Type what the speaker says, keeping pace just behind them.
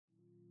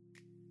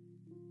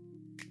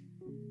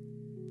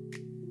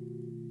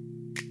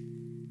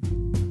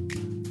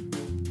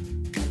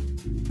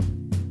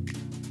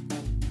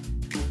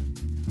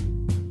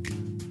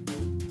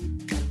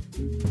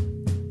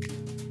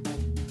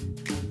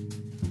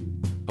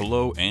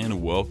Hello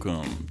and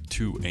welcome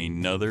to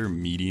another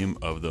Medium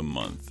of the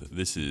Month.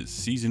 This is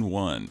Season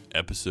 1,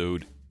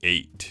 Episode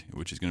 8,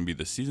 which is going to be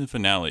the season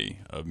finale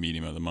of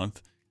Medium of the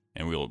Month.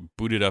 And we'll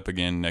boot it up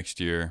again next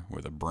year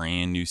with a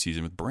brand new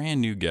season with brand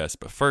new guests.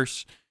 But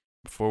first,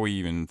 before we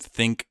even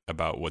think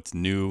about what's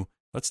new,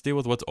 let's deal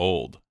with what's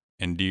old.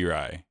 And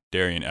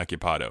Darien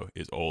Equipado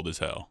is old as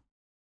hell.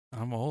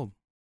 I'm old.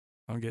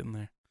 I'm getting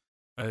there.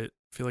 I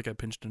feel like I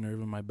pinched a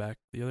nerve in my back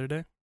the other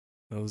day.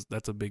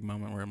 That's a big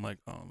moment where I'm like,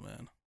 oh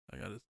man, I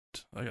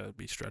gotta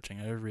be stretching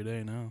every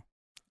day now.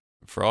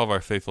 For all of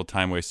our faithful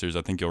time wasters,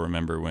 I think you'll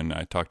remember when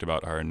I talked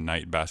about our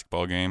night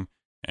basketball game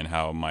and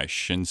how my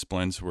shin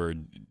splints were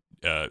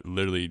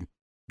literally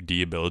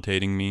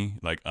debilitating me,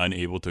 like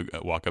unable to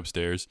walk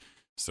upstairs.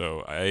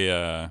 So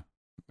I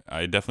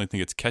definitely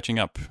think it's catching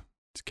up.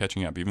 It's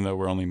catching up, even though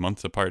we're only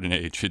months apart in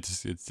age.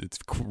 It's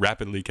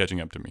rapidly catching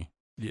up to me.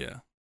 Yeah,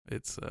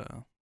 it's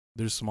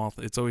there's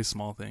it's always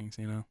small things,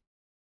 you know.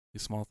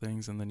 These small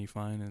things, and then you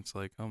find it's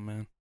like, oh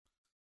man,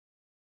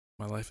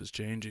 my life is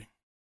changing.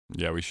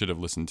 Yeah, we should have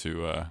listened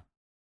to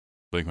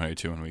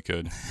Blink-182 when we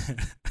could.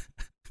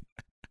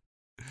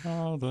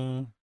 All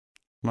the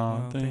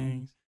small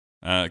things.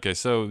 Okay,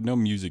 so no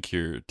music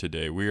here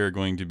today. We are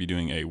going to be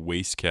doing a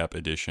Wastecap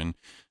edition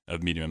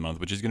of Medium of the Month,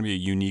 which is going to be a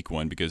unique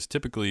one because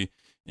typically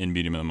in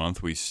Medium of the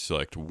Month, we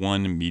select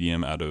one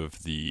medium out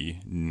of the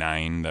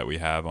 9 that we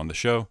have on the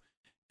show,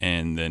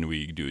 and then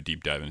we do a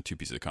deep dive into 2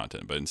 pieces of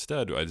content. But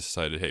instead, I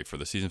decided, hey, for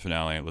the season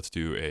finale, let's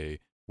do a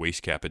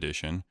Wastecap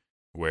edition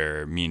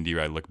where me and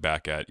D-Ride look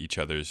back at each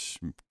other's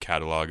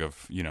catalog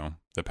of,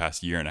 the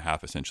past year and a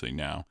half essentially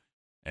now,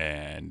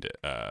 and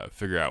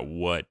figure out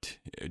what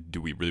do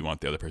we really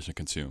want the other person to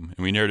consume.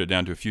 And we narrowed it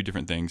down to a few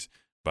different things,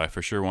 but I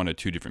for sure wanted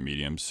 2 different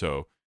mediums.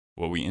 So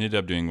what we ended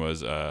up doing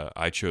was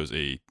I chose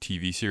a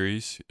TV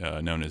series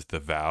known as The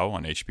Vow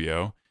on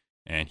HBO,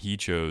 and he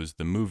chose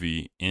the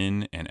movie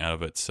In and Out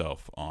of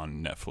Itself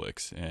on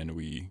Netflix. And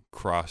we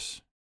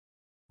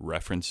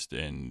cross-referenced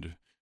and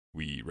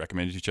we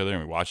recommended each other,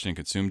 and we watched it and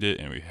consumed it,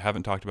 and we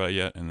haven't talked about it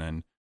yet. And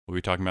then we'll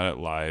be talking about it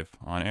live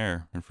on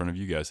air in front of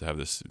you guys to have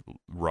this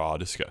raw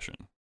discussion.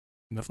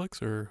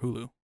 Netflix or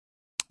Hulu?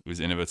 It was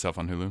In and of Itself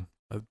on Hulu.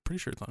 I'm pretty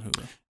sure it's on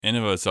Hulu. In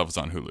and of Itself is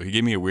on Hulu. He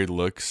gave me a weird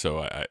look, so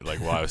I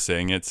like while I was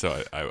saying it,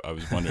 so I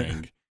was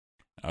wondering.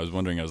 I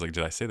was like,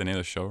 did I say the name of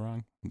the show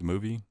wrong? The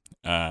movie.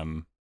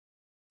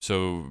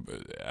 So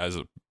as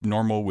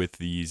normal with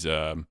these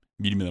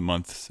Medium of the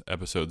Month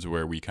episodes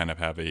where we kind of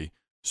have a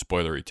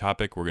spoilery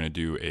topic, we're going to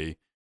do a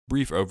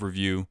brief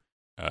overview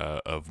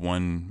of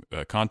one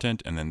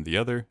content and then the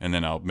other, and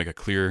then I'll make a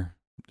clear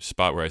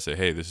spot where I say,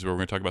 hey, this is where we're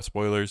going to talk about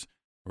spoilers.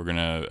 We're going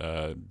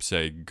to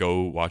say,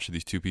 go watch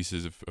these 2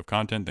 pieces of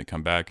content, then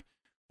come back.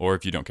 Or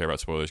if you don't care about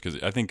spoilers, because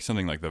I think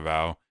something like The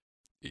Vow,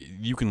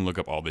 you can look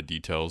up all the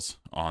details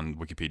on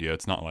Wikipedia.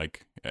 It's not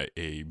like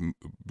a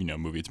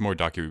movie. It's more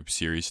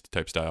docu-series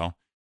type style.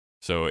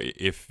 So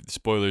if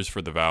spoilers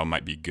for The Vow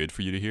might be good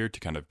for you to hear to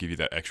kind of give you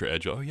that extra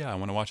edge. Oh, yeah, I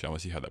want to watch it. I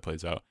want to see how that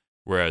plays out.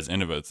 Whereas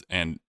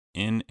In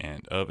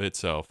and of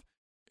Itself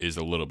is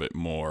a little bit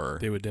more...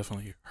 They would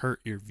definitely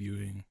hurt your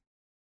viewing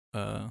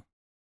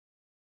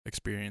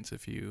experience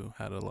if you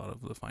had a lot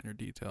of the finer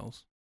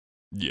details.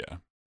 Yeah.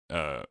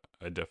 I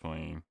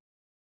definitely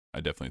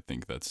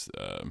think that's...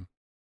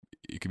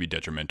 it could be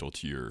detrimental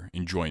to your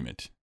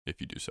enjoyment if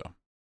you do so.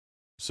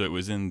 So it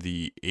was in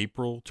the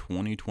April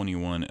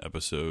 2021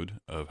 episode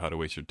of How to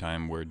Waste Your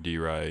Time where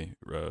D-Ry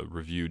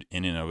reviewed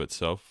In and of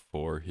Itself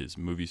for his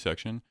movie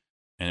section.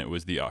 And it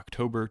was the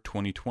October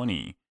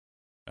 2020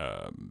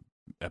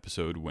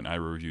 episode when I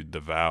reviewed The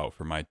Vow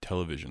for my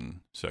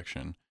television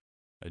section.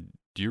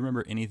 Do you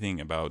remember anything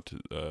about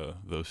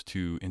those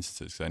 2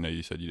 instances? I know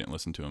you said you didn't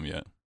listen to them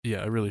yet.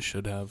 Yeah, I really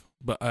should have.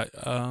 But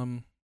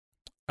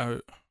I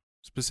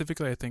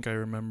specifically, I think I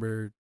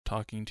remember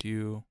talking to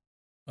you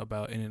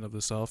about In and of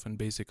Itself, and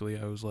basically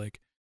I was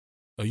like,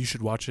 oh, you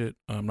should watch it.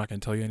 I'm not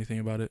going to tell you anything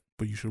about it,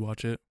 but you should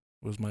watch it,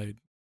 was my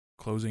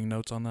closing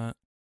notes on that.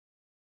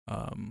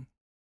 And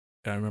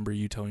I remember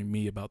you telling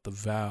me about The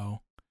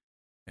Vow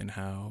and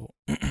how,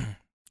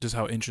 just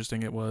how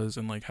interesting it was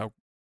and like how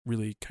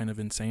really kind of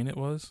insane it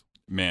was.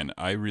 Man,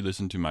 I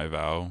re-listened to my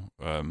Vow,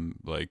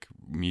 like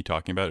me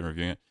talking about it and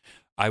reviewing it.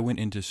 I went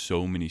into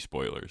so many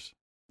spoilers.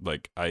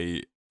 Like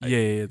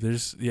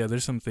There's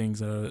some things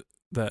that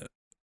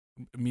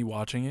me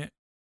watching it,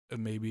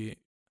 maybe,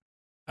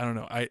 I don't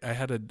know. I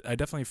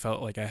definitely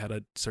felt like I had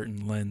a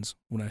certain lens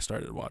when I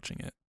started watching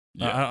it.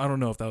 Yeah. I don't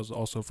know if that was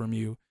also from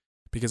you,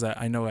 because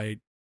I know I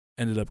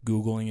ended up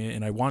Googling it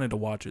and I wanted to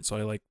watch it, so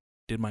I like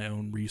did my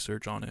own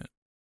research on it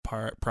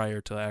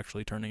prior to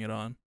actually turning it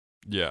on.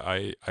 Yeah,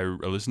 I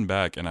listened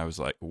back and I was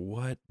like,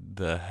 what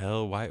the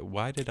hell?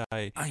 Why did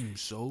I... I'm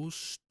so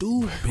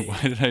stupid.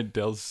 Why did I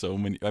tell so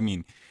many... I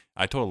mean,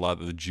 I told a lot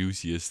of the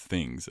juiciest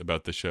things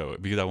about the show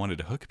because I wanted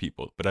to hook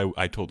people, but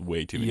I told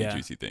way too many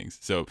juicy things.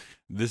 So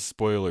this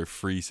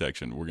spoiler-free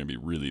section, we're going to be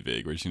really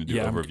vague. We're just going to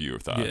do an overview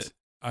of thoughts.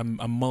 Yeah,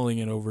 I'm mulling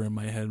it over in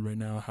my head right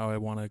now, how I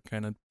want to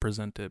kind of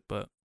present it,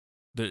 but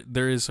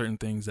there is certain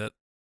things that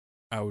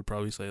I would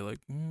probably say like,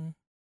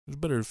 It's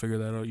better to figure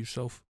that out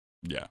yourself.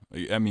 Yeah,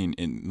 I mean,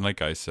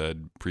 like I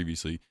said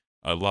previously,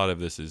 a lot of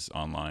this is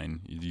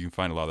online. You can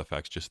find a lot of the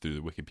facts just through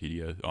the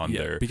Wikipedia on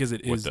there. Because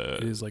it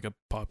is like a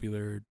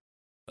popular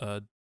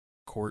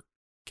court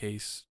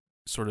case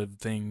sort of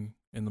thing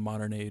in the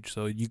modern age.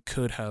 So you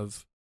could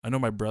have. I know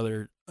my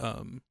brother.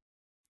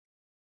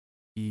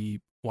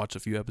 He watched a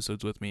few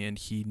episodes with me, and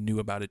he knew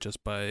about it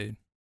just by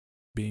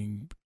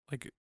being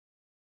like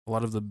a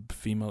lot of the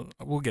female.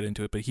 We'll get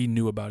into it, but he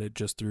knew about it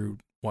just through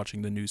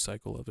watching the news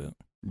cycle of it.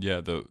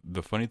 Yeah,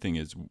 the funny thing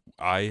is,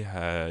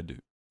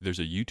 there's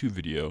a YouTube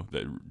video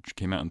that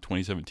came out in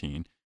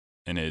 2017,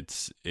 and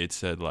it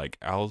said like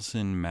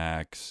Allison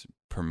Mack's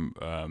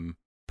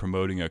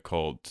promoting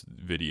occult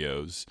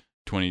videos,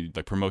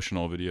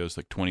 promotional videos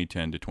like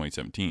 2010 to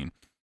 2017.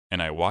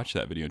 And I watched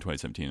that video in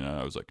 2017, and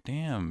I was like,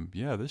 damn,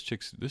 yeah, this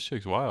chick's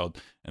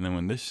wild. And then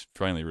when this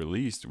finally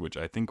released, which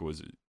I think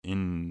was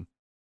in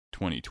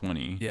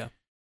 2020, yeah,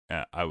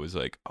 I was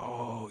like,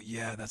 oh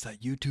yeah, that's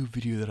that YouTube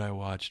video that I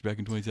watched back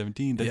in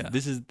 2017.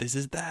 This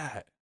is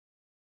that.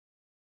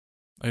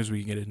 I guess we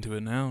can get into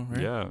it now,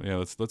 right?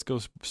 Yeah. Let's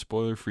go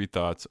spoiler-free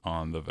thoughts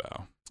on The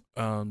Vow.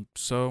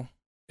 So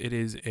it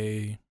is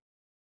a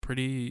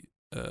pretty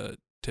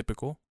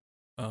typical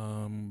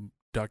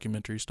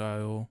documentary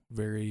style,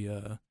 very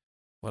a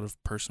lot of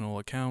personal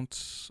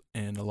accounts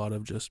and a lot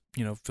of just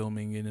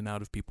filming in and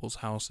out of people's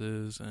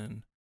houses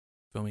and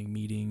filming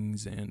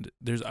meetings. And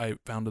I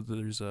found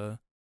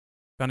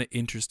it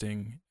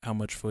interesting how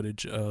much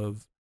footage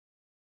of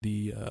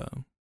the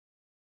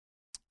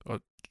I'll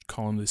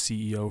call him the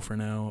CEO for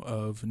now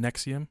of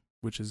Nexium,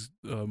 which is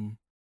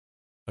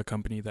a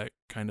company that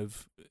kind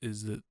of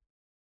is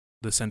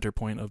the center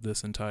point of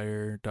this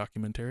entire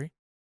documentary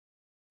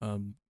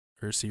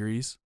or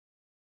series.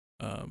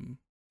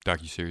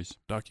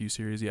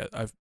 Docu-series. Yeah,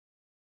 I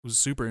was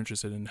super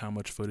interested in how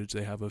much footage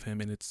they have of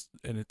him, and it's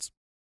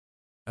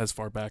as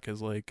far back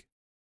as like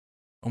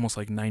almost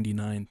like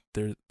 99.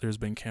 There's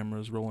been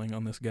cameras rolling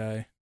on this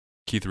guy,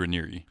 Keith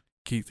Raniere.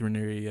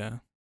 Yeah.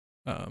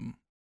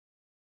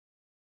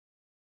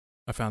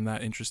 I found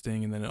that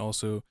interesting, and then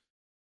also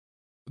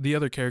the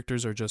other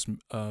characters are just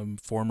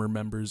former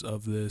members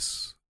of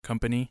this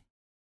company,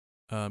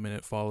 and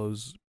it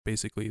follows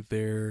basically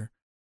their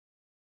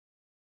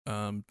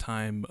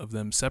time of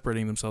them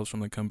separating themselves from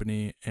the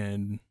company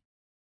and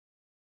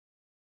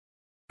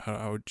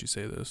how would you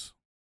say this?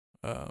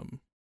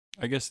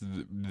 I guess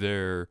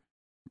they're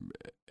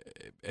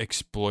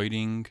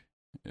exploiting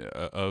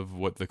of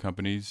what the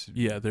company's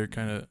they're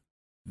kind of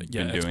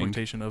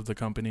exploitation of the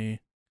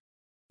company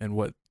and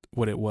what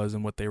it was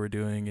and what they were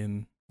doing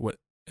and what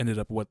ended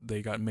up what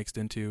they got mixed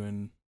into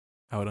and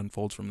how it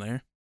unfolds from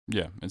there.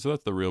 Yeah, and so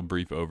that's the real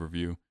brief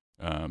overview.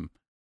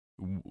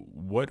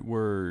 What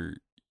were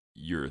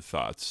your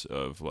thoughts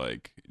of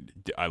like,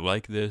 I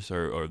like this,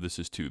 or this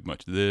is too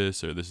much of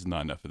this, or this is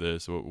not enough of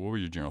this? What were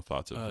your general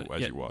thoughts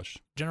as you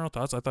watched? General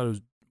thoughts, I thought it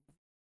was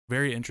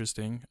very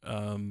interesting.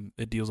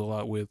 It deals a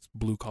lot with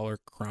blue collar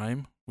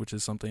crime, which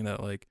is something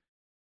that like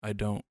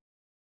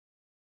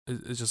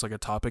it's just like a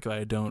topic that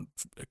I don't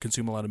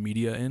consume a lot of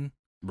media in.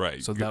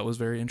 Right. So that was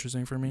very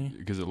interesting for me.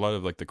 Because a lot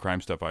of like the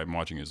crime stuff I'm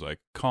watching is like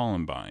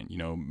Columbine,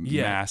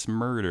 mass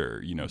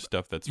murder,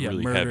 stuff that's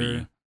really murder,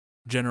 heavy.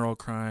 General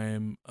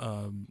crime,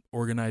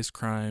 organized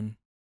crime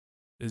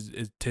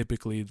is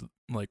typically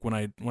like when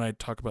I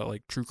talk about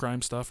like true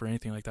crime stuff or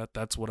anything like that,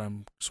 that's what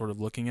I'm sort of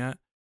looking at.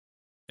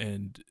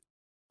 And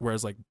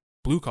whereas like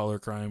blue collar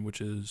crime, which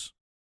is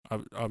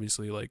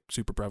obviously like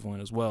super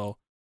prevalent as well,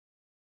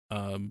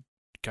 kind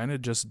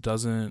of just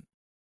doesn't.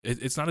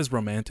 It's not as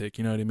romantic,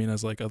 you know what I mean,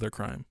 as like other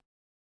crime.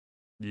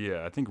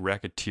 Yeah, I think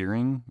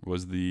racketeering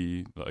was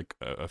the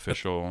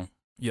official.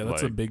 Yeah,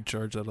 that's a big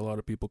charge that a lot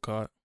of people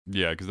caught.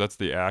 Yeah, because that's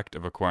the act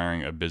of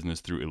acquiring a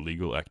business through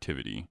illegal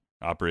activity,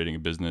 operating a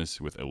business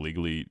with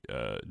illegally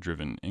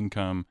driven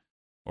income,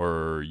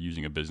 or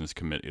using a business to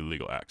commit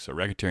illegal acts. So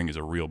racketeering is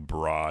a real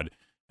broad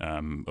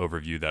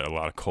overview that a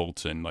lot of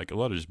cults and like a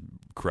lot of just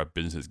corrupt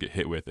businesses get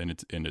hit with, and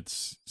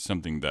it's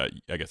something that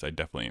I guess I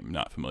definitely am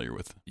not familiar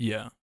with.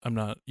 Yeah, I'm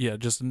not. Yeah,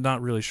 just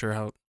not really sure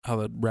how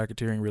the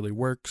racketeering really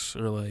works,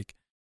 or like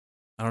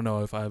I don't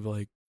know if I've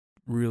like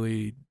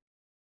really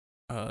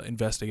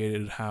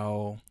investigated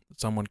how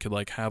someone could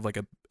like have like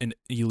an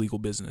illegal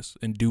business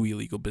and do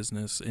illegal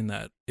business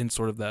in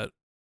sort of that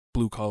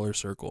blue collar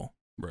circle.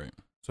 Right.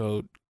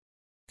 So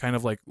kind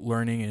of like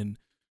learning, and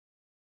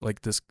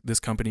like this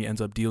company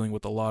ends up dealing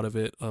with a lot of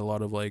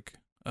like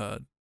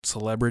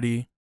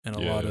celebrity and a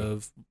lot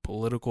of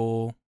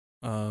political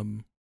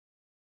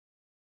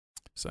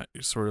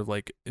sort of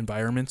like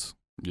environments.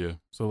 Yeah.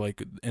 So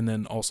like, and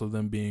then also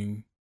them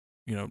being,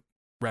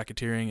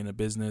 racketeering in a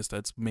business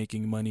that's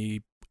making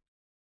money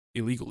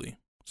illegally.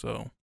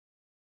 So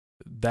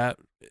that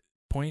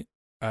point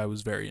I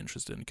was very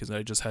interested in because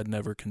I just had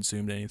never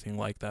consumed anything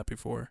like that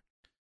before.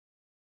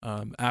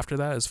 After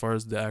that, as far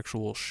as the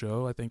actual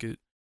show, I think it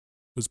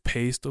was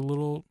paced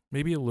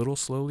maybe a little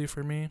slowly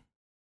for me.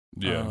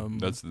 Yeah,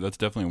 that's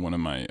definitely one of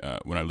my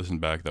when I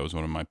listened back, that was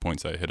one of my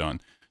points I hit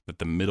on. that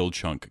the middle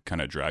chunk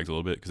kind of drags a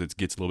little bit because it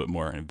gets a little bit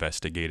more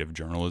investigative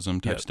journalism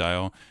type Yep.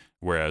 style.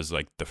 Whereas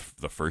like the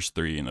first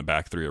three and the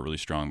back three are really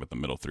strong, but the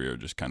middle three are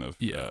just kind of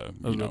I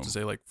was about to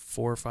say like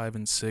 4, 5,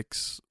 and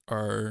 6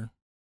 are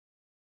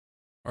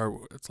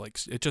it's like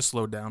it just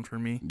slowed down for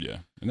me. Yeah,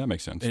 and that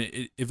makes sense. And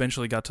it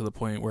eventually got to the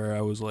point where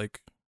I was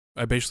like,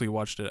 I basically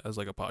watched it as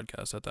like a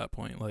podcast at that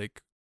point.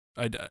 Like,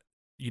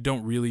 you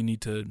don't really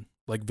need to,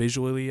 like,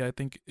 visually, I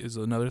think is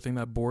another thing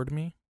that bored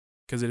me,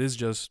 because it is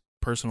just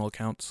personal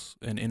accounts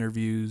and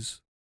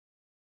interviews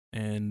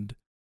and,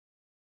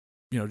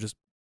 just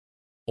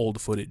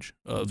old footage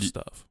of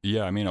stuff.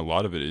 Yeah, I mean, a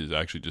lot of it is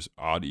actually just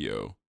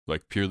audio,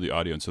 like purely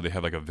audio. And so they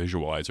have like a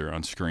visualizer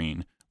on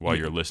screen while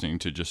you're listening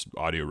to just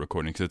audio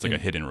recording, because it's like a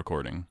hidden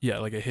recording. Yeah,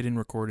 like a hidden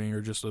recording,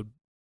 or just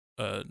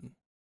a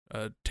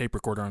tape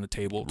recorder on a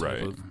table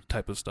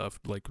type of stuff.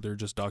 Like, they're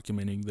just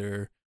documenting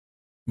their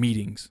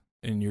meetings,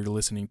 and you're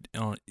listening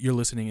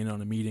in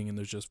on a meeting, and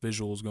there's just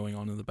visuals going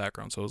on in the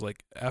background. So I was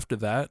like, after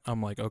that,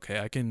 I'm like, okay,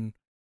 I can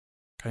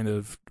kind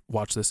of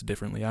watch this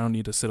differently. I don't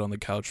need to sit on the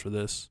couch for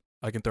this.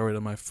 I can throw it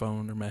on my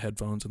phone or my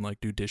headphones and like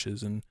do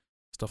dishes and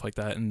stuff like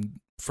that. And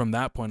from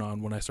that point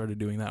on, when I started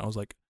doing that, I was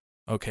like,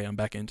 okay, I'm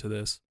back into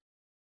this.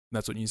 And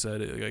that's what you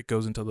said. It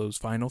goes into those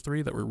final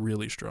three that were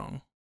really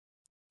strong.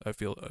 I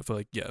feel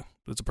like, yeah,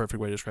 that's a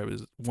perfect way to describe it.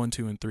 Is 1,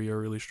 2, and 3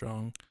 are really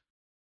strong,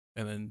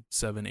 and then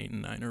 7, 8,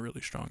 and 9 are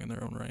really strong in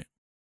their own right.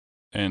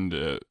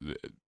 And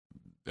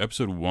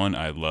episode 1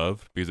 I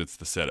love because it's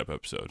the setup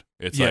episode.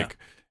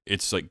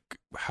 It's like,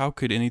 how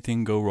could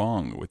anything go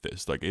wrong with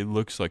this? Like, it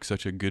looks like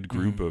such a good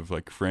group of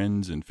like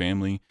friends and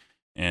family,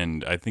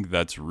 and I think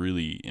that's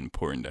really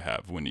important to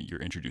have when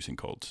you're introducing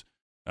cults.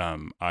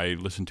 I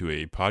listened to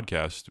a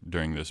podcast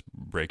during this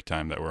break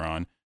time that we're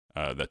on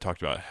that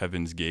talked about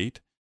Heaven's Gate,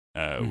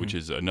 which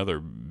is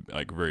another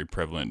like very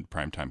prevalent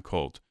primetime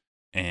cult.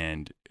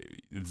 And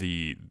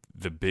the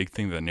big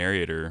thing the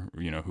narrator,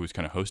 who's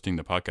kind of hosting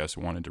the podcast,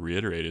 wanted to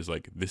reiterate is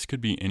like, this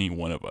could be any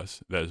one of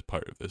us that is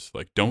part of this.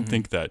 Like, don't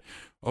think that,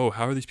 oh,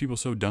 how are these people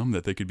so dumb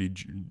that they could be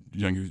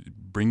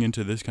bring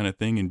into this kind of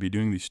thing and be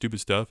doing these stupid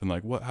stuff, and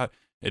like, what? How?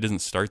 It doesn't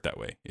start that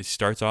way. It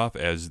starts off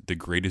as the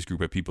greatest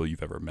group of people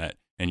you've ever met,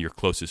 and your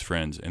closest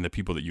friends, and the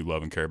people that you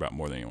love and care about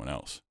more than anyone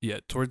else. Yeah,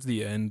 towards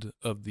the end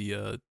of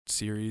the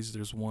series,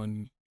 there's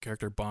one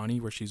character, Bonnie,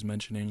 where she's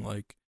mentioning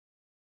like,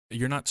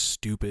 you're not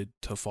stupid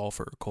to fall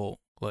for a cult.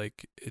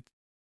 Like,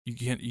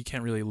 you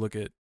can't really look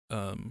at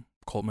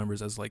cult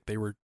members as like they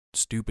were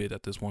stupid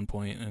at this one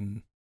point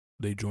and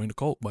they joined a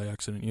cult by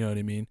accident. You know what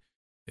I mean?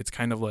 It's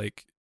kind of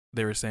like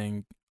they were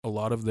saying a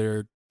lot of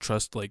their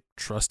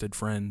trusted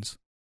friends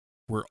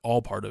were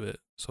all part of it.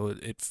 So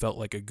it felt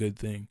like a good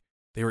thing.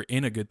 They were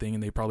in a good thing,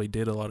 and they probably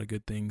did a lot of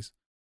good things.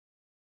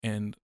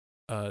 And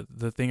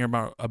the thing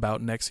about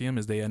NXIVM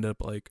is they end up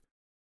like,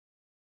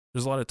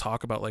 there's a lot of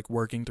talk about like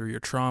working through your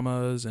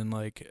traumas and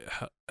like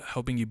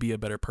helping you be a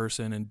better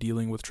person and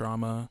dealing with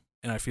trauma.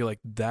 And I feel like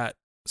that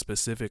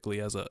specifically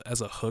as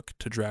a hook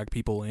to drag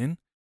people in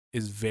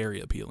is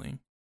very appealing,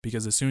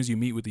 because as soon as you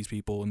meet with these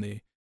people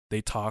and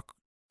they talk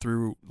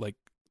through like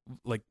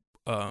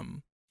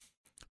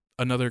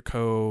another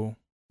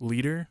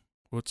co-leader,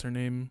 what's her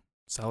name?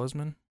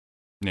 Salisman?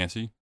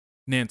 Nancy,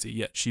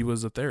 yeah, she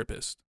was a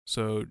therapist.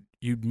 So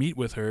you'd meet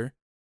with her,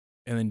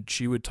 and then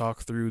she would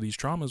talk through these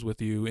traumas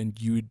with you, and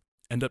you would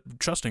end up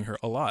trusting her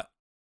a lot.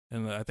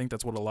 And I think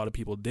that's what a lot of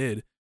people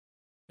did.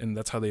 And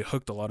that's how they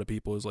hooked a lot of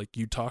people, is like,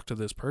 you talk to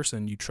this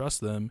person, you trust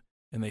them,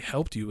 and they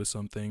helped you with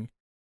something.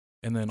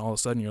 And then all of a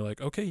sudden you're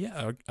like, okay,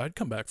 yeah, I'd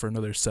come back for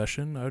another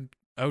session.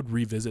 I would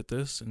revisit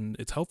this, and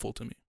it's helpful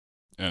to me.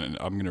 And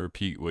I'm going to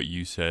repeat what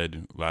you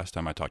said last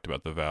time I talked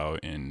about the vow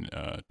in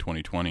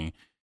 2020.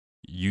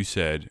 You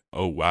said,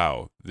 oh,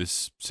 wow,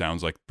 this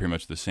sounds like pretty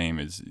much the same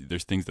as,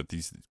 there's things that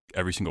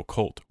every single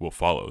cult will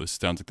follow. This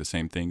sounds like the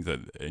same things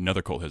that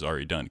another cult has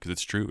already done, because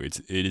it's true.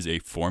 It is a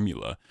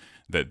formula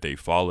that they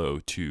follow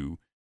to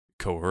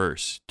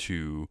coerce,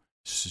 to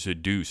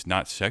seduce,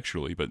 not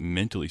sexually, but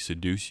mentally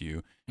seduce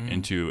you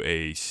into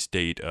a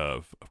state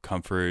of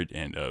comfort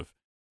and of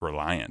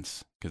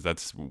reliance. Because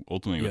that's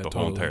ultimately what the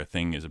whole entire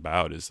thing is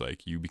about, is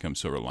like, you become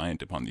so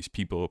reliant upon these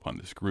people, upon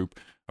this group,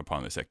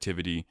 upon this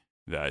activity,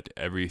 that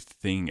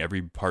everything,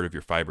 every part of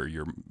your fiber,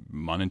 your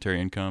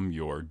monetary income,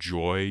 your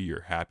joy,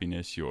 your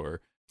happiness,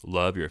 your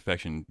love, your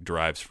affection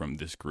derives from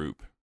this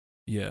group.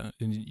 Yeah,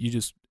 and you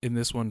just, in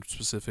this one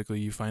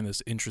specifically, you find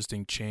this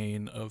interesting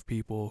chain of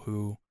people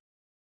who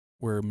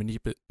were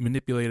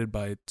manipulated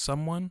by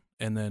someone,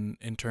 and then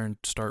in turn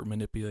start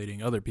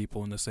manipulating other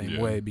people in the same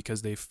way,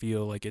 because they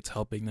feel like it's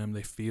helping them.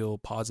 They feel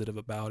positive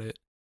about it.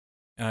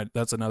 And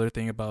that's another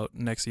thing about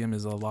NXIVM,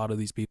 is a lot of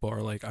these people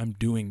are like, I'm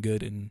doing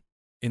good in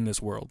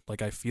this world.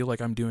 Like, I feel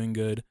like I'm doing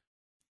good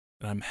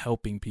and I'm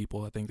helping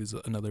people. I think this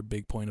is another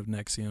big point of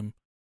NXIVM,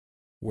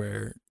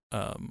 where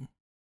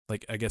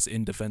like, I guess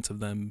in defense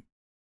of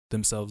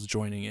themselves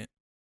joining it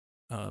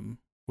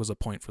was a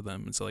point for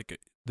them. It's like,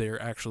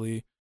 they're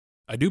actually,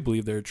 I do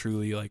believe they're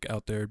truly like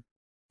out there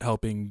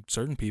helping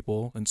certain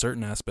people. In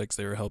certain aspects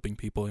they were helping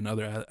people, in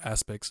other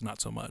aspects not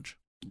so much.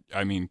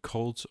 I mean,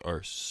 cults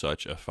are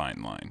such a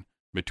fine line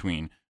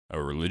between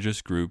a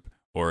religious group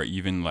or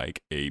even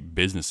like a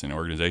business and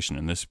organization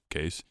in this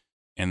case,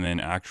 and then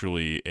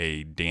actually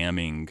a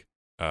damning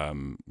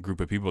group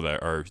of people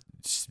that are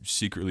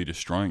secretly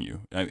destroying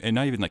you. And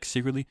not even like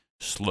secretly,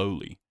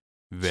 slowly.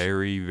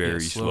 Very, very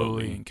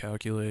slowly. and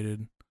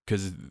calculated.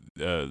 Because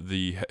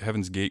the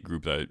Heaven's Gate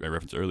group that I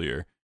referenced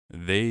earlier,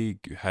 they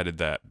had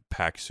that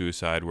pack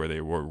suicide where they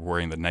were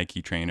wearing the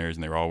Nike trainers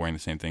and they were all wearing the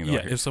same thing.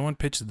 Yeah, if someone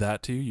pitched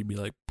that to you, you'd be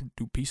like,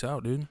 dude, peace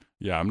out, dude.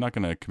 Yeah, I'm not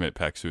going to commit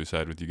pack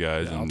suicide with you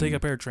guys. Yeah, I'll take a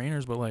pair of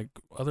trainers, but like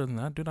other than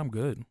that, dude, I'm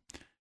good.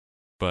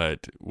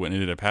 But what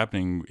ended up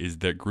happening is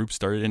that group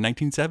started in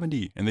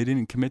 1970 and they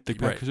didn't commit the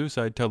pack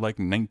suicide till like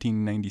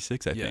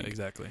 1996, I think. Yeah,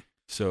 exactly.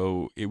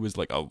 So it was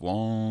like a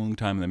long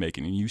time in the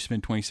making. And you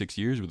spent 26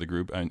 years with the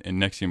group, and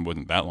NXIVM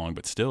wasn't that long,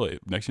 but still,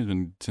 NXIVM's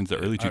been since the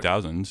early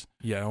 2000s.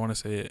 I want to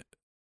say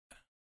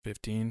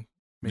 15,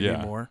 maybe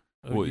more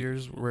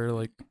years where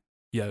like,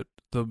 the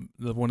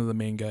one of the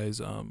main guys,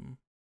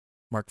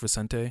 Mark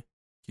Vicente,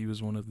 he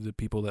was one of the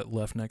people that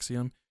left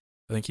NXIVM.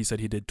 I think he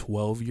said he did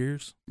 12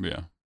 years.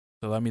 Yeah.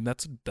 So, I mean,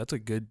 that's a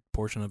good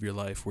portion of your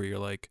life where you're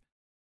like,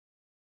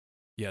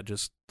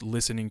 just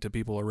listening to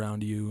people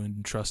around you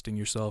and trusting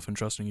yourself and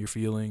trusting your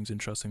feelings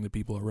and trusting the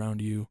people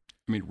around you.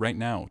 I mean, right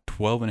now,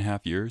 12 and a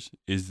half years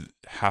is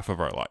half of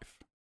our life.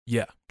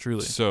 Yeah,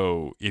 truly.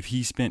 So if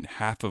he spent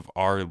half of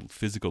our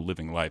physical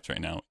living lives right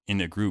now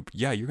in a group,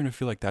 you're going to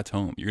feel like that's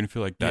home. You're going to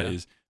feel like that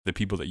is the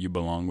people that you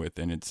belong with.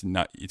 And it's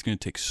going to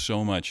take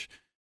so much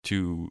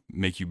to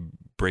make you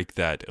break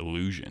that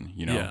illusion,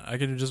 you know? Yeah, I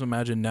can just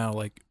imagine now,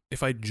 like,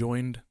 if I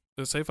joined...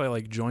 Let's say if I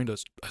like joined a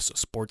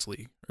sports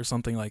league or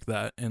something like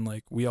that, and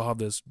like we all have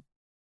this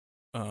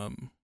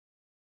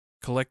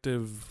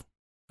collective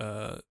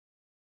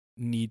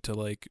need to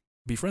like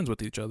be friends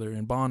with each other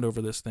and bond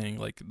over this thing.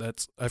 Like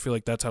I feel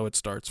like that's how it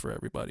starts for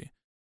everybody.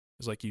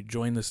 It's like you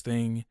join this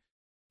thing,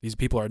 these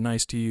people are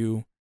nice to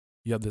you,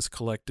 you have this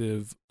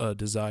collective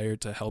desire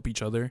to help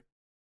each other,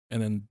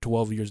 and then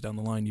 12 years down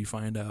the line you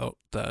find out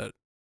that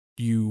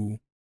you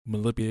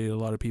manipulated a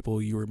lot of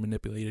people, you were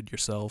manipulated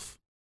yourself.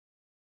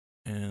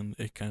 And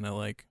it kind of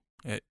like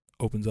it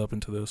opens up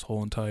into this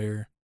whole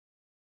entire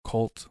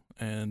cult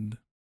and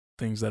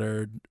things that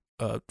are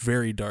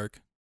very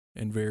dark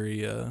and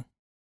very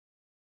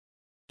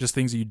just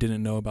things that you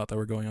didn't know about that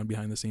were going on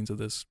behind the scenes of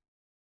this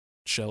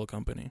shell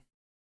company.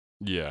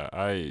 Yeah,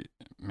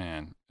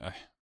 my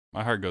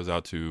heart goes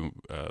out to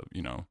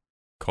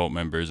cult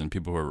members and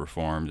people who are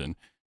reformed and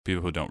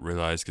people who don't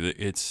realize, because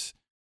it's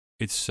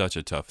such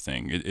a tough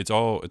thing. It's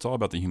all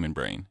about the human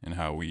brain and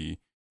how we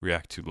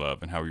react to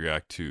love and how we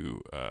react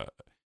to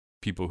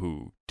people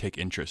who take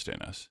interest in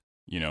us,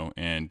 you know,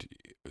 and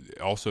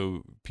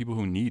also people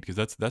who need, because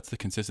that's the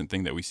consistent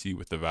thing that we see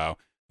with the vow.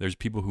 There's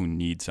people who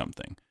need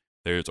something.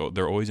 They're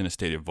always in a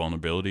state of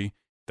vulnerability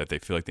that they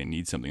feel like they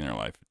need something in their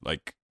life.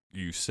 Like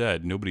you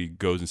said, nobody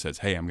goes and says,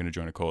 hey, I'm going to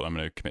join a cult, I'm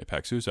going to commit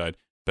pack suicide.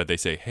 But they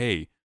say,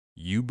 hey,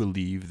 you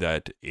believe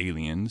that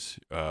aliens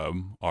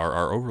are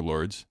our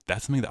overlords.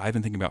 That's something that I've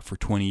been thinking about for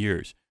 20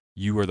 years.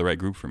 You are the right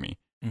group for me.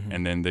 Mm-hmm.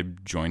 And then they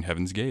join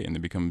Heaven's Gate and they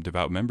become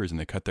devout members and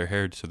they cut their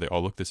hair so they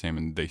all look the same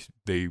and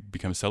they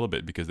become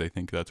celibate because they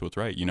think that's what's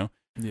right, you know?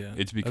 Yeah.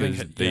 It's because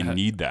they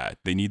need that.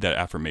 They need that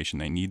affirmation.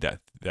 They need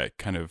that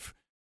kind of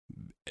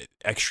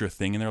extra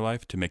thing in their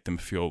life to make them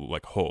feel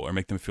like whole or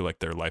make them feel like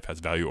their life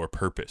has value or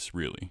purpose,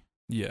 really.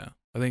 Yeah.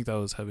 I think that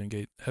was Heaven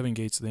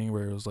Gate's thing,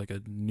 where it was like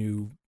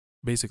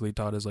basically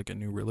taught as like a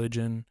new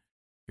religion.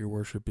 You're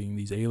worshiping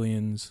these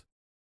aliens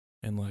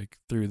and like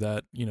through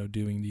that, you know,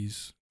 doing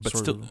these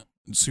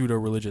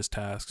pseudo-religious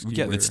tasks.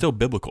 Yeah, it's still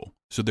biblical.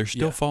 So they're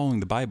still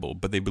following the Bible,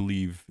 but they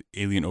believe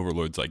alien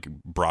overlords like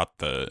brought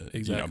the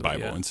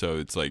Bible. Yeah. And so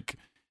it's like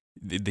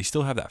they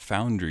still have that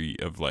foundry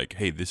of like,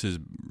 hey, this is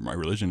my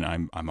religion.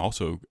 I'm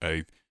also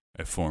a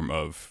form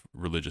of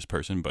religious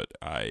person, but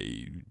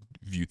I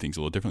view things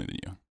a little differently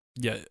than you.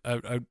 Yeah,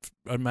 I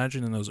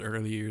imagine in those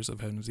early years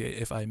of Heaven's Gate,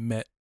 if I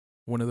met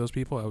one of those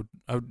people,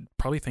 I would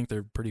probably think they're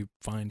a pretty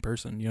fine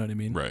person. You know what I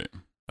mean? Right.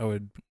 I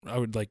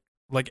would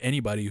like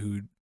anybody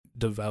who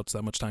devotes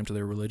that much time to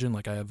their religion.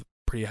 Like I have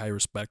pretty high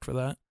respect for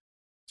that.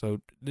 So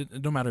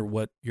no matter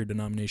what your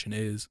denomination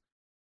is,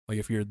 like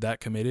if you're that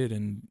committed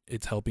and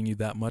it's helping you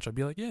that much, I'd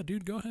be like, yeah,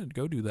 dude, go ahead,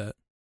 go do that.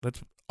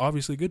 That's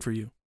obviously good for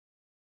you.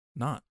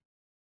 Not.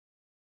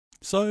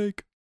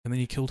 Psych. And then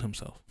he killed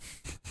himself.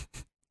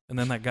 And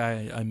then that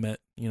guy I met,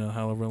 you know,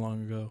 however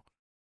long ago,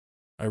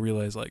 I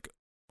realized like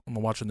I'm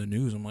watching the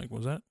news. I'm like,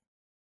 was that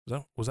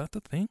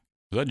the thing?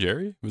 Was that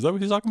Jerry? Was that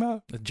what he's talking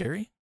about?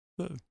 Jerry?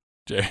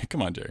 Jerry,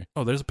 come on, Jerry.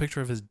 Oh, there's a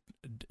picture of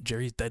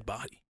Jerry's dead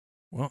body.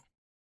 Well,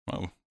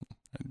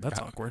 that's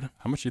awkward.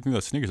 How much do you think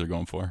those sneakers are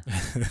going for?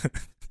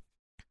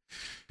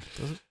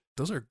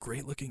 Those are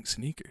great looking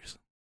sneakers.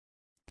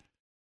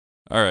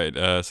 All right,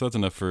 so that's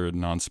enough for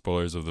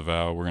non-spoilers of the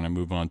vow. We're going to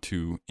move on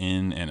to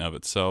In and of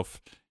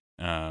Itself.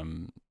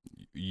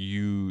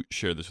 You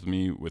shared this with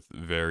me with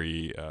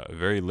very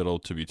little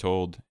to be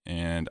told,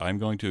 and I'm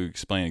going to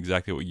explain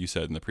exactly what you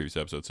said in the previous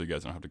episode so you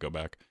guys don't have to go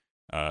back.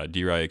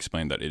 D-Ry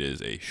explained that it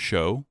is a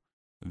show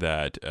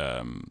that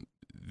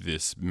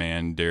this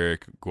man,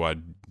 Derek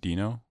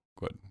Guadino,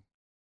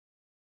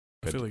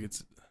 I feel like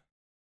it's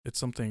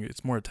something.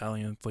 It's more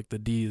Italian. It's like the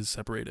D is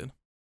separated.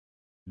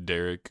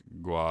 Derek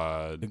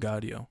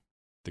Gadio.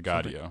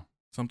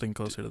 Something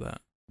closer to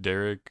that.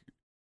 Derek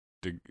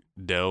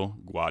Del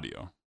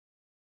Guadio.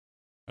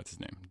 That's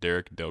his name.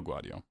 Derek Del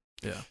Guadio.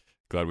 Yeah.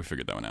 Glad we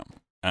figured that one out.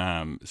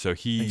 So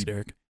Thanks,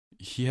 Derek.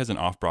 He has an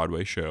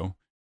off-Broadway show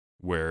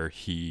where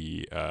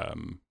he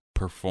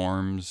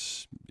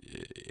performs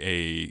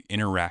a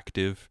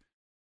interactive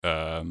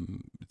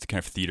it's kind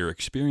of theater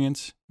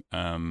experience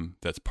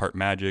that's part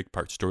magic,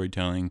 part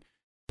storytelling,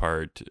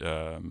 part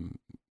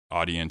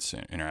audience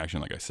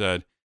interaction, like I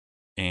said.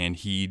 And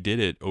he did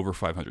it over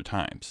 500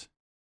 times.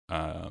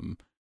 And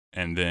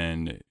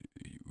then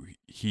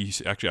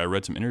I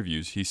read some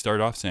interviews. He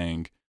started off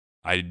saying,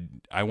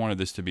 I wanted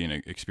this to be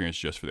an experience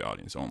just for the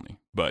audience only.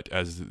 But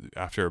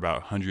after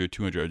about 100,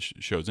 200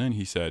 shows in,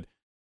 he said,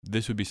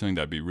 this would be something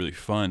that'd be really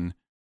fun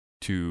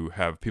to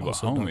have people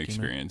Also at home document.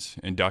 experience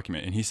and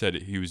document. And he said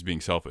he was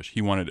being selfish.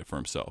 He wanted it for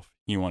himself.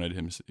 He wanted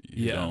his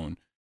own.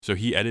 So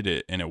he edited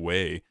it in a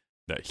way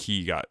that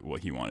he got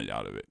what he wanted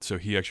out of it. So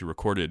he actually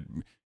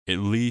recorded at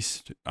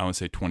least, I would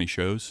say, 20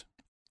 shows.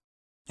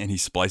 And he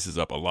splices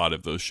up a lot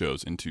of those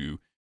shows into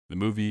the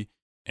movie.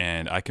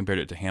 And I compared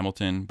it to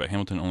Hamilton, but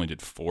Hamilton only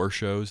did 4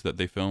 shows that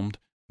they filmed.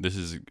 This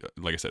is,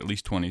 like I said, at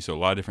least 20. So a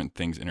lot of different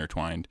things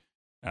intertwined.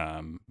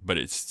 But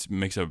it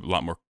makes a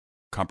lot more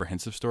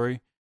comprehensive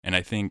story. And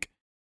I think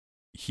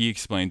he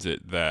explains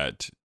it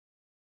that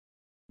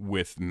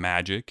with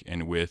magic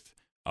and with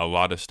a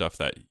lot of stuff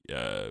that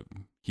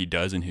he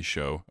does in his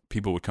show,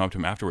 people would come up to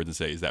him afterwards and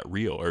say, is that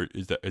real? Or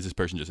is this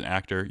person just an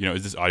actor?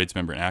 Is this audience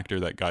member an actor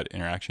that got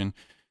interaction?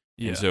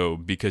 Yeah. And so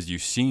because you're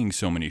seeing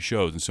so many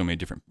shows and so many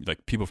different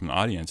people from the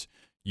audience,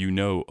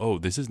 oh,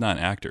 this is not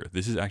an actor.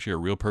 This is actually a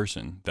real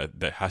person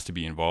that has to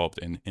be involved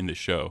in the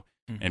show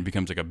and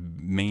becomes like a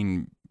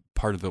main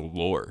part of the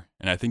lore.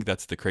 And I think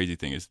that's the crazy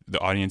thing is the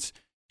audience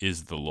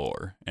is the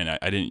lore. And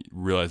I didn't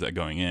realize that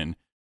going in.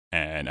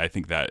 And I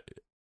think that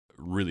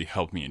really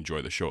helped me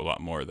enjoy the show a lot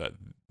more, that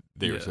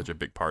they were such a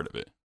big part of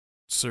it.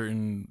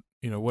 Certain,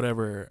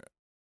 whatever,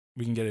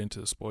 we can get into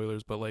the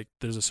spoilers, but like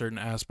there's a certain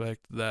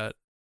aspect that's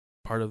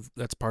part of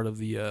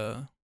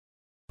the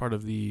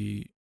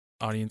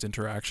audience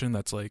interaction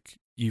that's like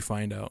you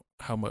find out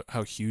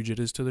how huge it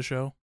is to the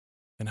show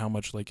and how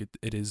much like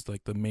it is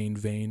like the main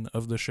vein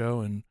of the show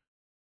and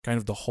kind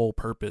of the whole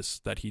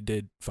purpose that he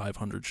did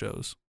 500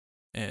 shows.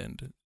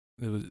 And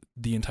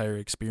the entire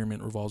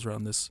experiment revolves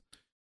around this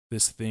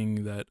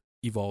thing that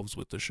evolves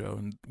with the show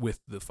and with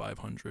the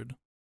 500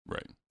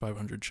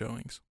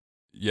 showings.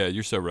 Yeah,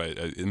 you're so right.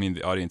 I mean,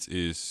 the audience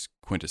is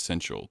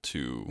quintessential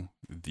to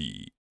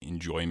the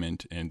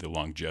enjoyment and the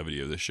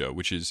longevity of the show,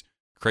 which is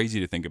crazy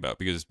to think about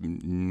because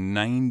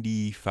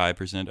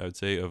 95%, I would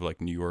say, of like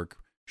New York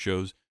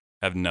shows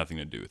have nothing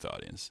to do with the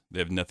audience. They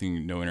have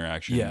nothing, no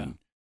interaction,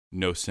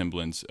 no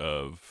semblance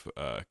of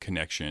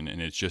connection,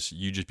 and it's just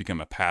you just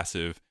become a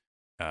passive,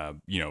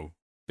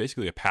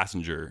 basically a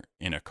passenger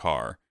in a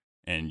car,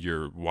 and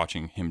you're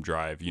watching him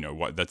drive.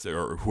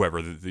 Or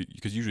whoever,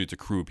 because usually it's a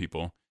crew of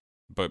people,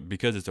 but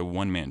because it's a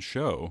one-man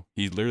show,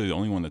 he's literally the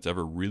only one that's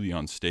ever really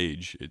on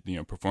stage,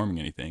 performing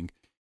anything.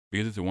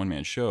 Because it's a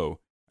one-man show,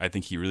 I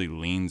think he really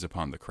leans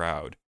upon the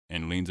crowd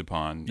and leans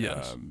upon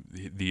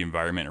the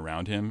environment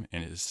around him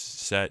and his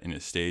set and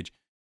his stage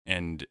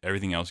and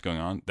everything else going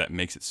on that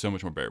makes it so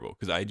much more bearable.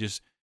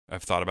 Because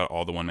I've thought about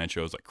all the one-man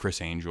shows like Chris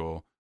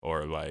Angel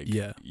or like,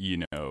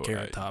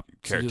 Carrot Top.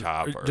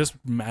 Or just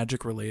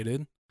magic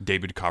related.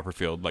 David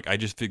Copperfield. Like I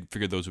just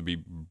figured those would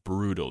be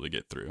brutal to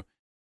get through.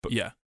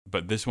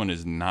 But this one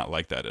is not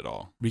like that at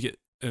all.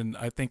 And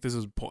I think this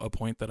is a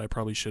point that I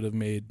probably should have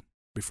made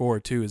before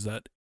too, is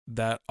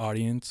that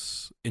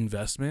audience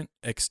investment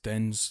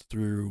extends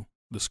through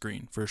the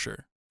screen for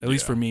sure. At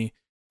least for me,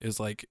 is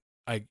like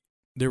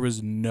there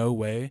was no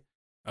way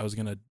I was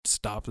gonna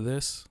stop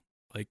this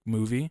like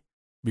movie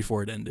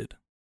before it ended.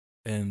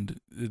 And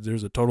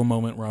there's a total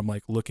moment where I'm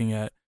like looking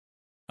at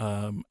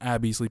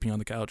Abby sleeping on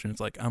the couch, and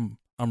it's like I'm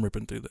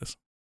ripping through this.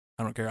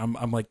 I don't care.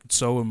 I'm like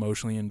so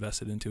emotionally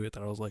invested into it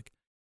that I was like,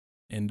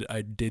 and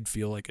I did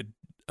feel like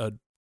a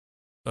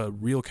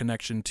real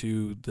connection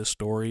to the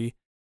story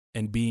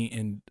and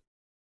being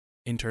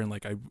in turn,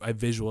 like I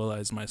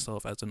visualized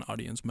myself as an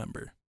audience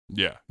member.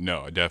 Yeah,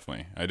 no, I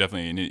definitely,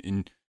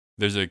 and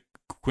there's a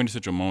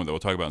quintessential moment that we'll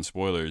talk about in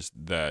spoilers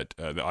that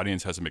the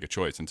audience has to make a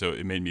choice, and so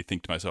it made me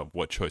think to myself,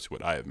 what choice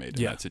would I have made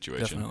in that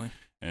situation? Definitely.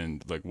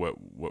 And like,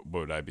 what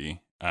would I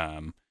be?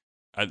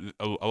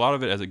 A lot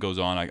of it as it goes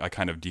on, I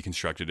kind of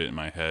deconstructed it in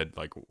my head,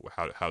 like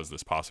how is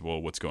this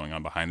possible? What's going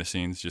on behind the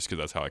scenes? Just because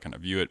that's how I kind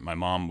of view it. My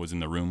mom was in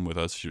the room with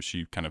us;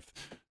 she kind of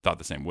thought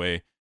the same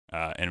way.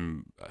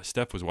 And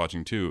Steph was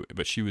watching too,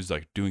 but she was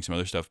like doing some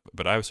other stuff.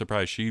 But I was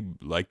surprised she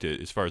liked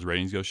it as far as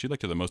ratings go. She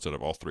liked it the most out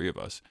of all three of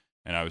us,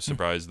 and I was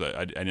surprised that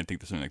I didn't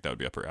think that something like that would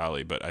be up her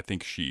alley. But I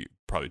think she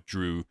probably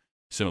drew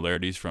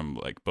similarities from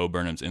like Bo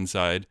Burnham's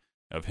Inside,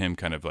 of him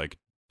kind of like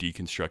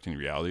deconstructing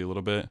reality a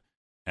little bit,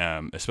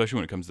 especially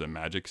when it comes to the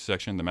magic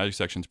section. The magic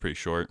section's pretty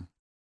short,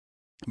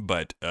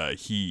 but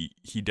he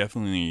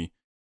definitely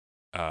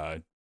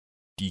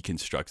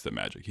deconstructs the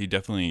magic. He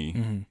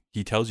definitely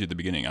he tells you at the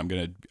beginning,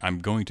 I'm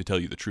going to tell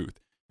you the truth.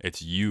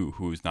 It's you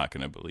who's not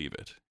going to believe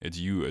it. It's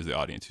you as the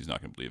audience who's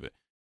not going to believe it.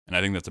 And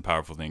I think that's a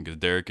powerful thing because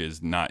Derek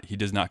he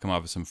does not come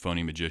off as some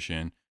phony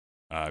magician.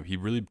 He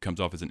really comes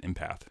off as an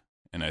empath.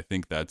 And I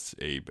think that's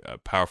a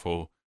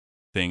powerful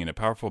thing and a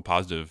powerful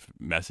positive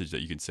message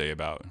that you can say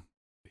about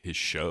his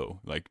show.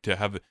 Like to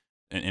have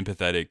an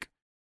empathetic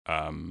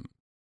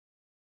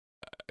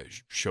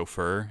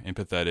chauffeur,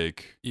 empathetic.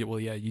 Yeah, well,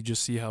 yeah, you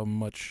just see how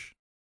much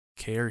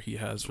care he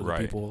has for the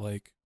people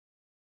like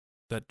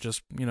that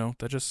just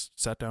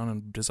sat down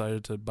and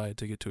decided to buy a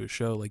ticket to his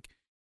show. Like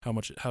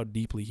how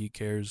deeply he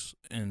cares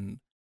and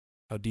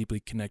how deeply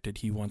connected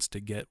he wants to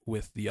get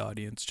with the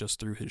audience just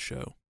through his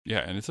show. Yeah,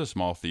 and it's a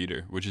small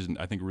theater, which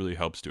I think really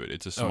helps to it.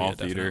 It's a small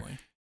theater, definitely.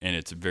 And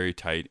it's a very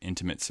tight,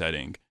 intimate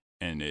setting,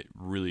 and it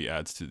really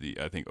adds to the,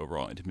 I think,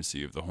 overall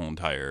intimacy of the whole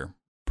entire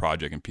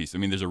project and piece. I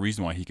mean, there's a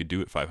reason why he could do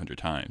it 500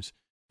 times.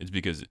 It's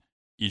because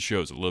each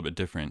show is a little bit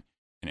different,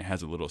 and it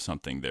has a little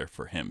something there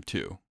for him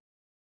too.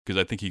 Because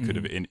I think he could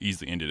have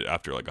easily ended it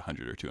after like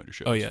 100 or 200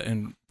 shows. Oh yeah,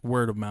 and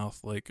word of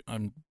mouth, like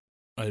I'm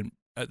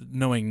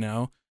knowing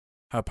now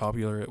how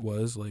popular it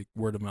was, like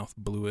word of mouth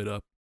blew it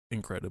up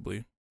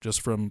incredibly.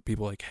 Just from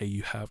people like, hey,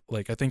 you have,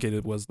 like, I think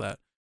it was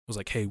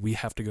like, hey, we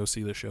have to go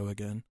see the show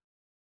again.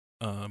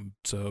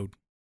 So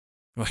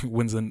like,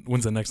 when's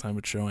the next time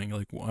it's showing?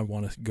 Like, I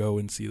want to go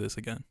and see this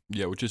again.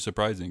 Yeah, which is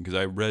surprising because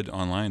I read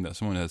online that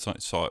someone had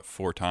saw it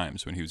 4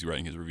 times when he was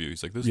writing his review.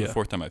 He's like, this is the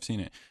 4th time I've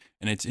seen it.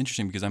 And it's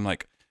interesting because I'm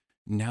like,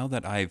 now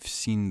that I've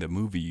seen the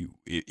movie,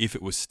 if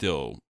it was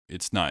still,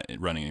 it's not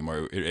running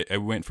anymore.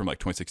 It went from like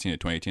 2016 to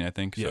 2018, I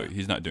think. So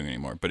he's not doing it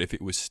anymore. But if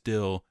it was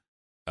still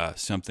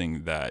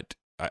something that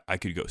I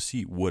could go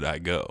see, would I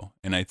go?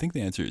 And I think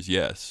the answer is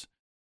yes.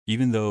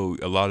 Even though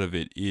a lot of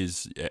it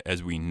is,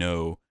 as we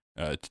know,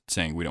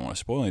 saying we don't want to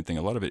spoil anything,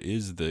 a lot of it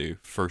is the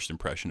first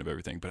impression of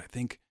everything. But I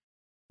think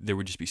there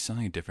would just be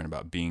something different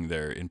about being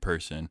there in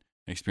person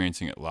and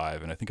experiencing it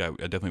live. And I think I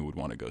definitely would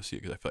want to go see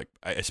it because I feel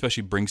like,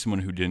 especially bring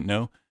someone who didn't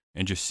know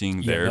and just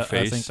seeing their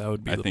face. I think that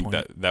would be the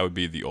point. that would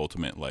be the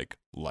ultimate like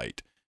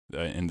light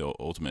and the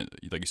ultimate,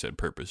 like you said,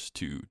 purpose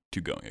to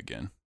going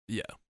again.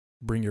 Yeah,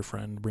 bring your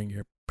friend, bring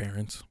your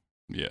parents.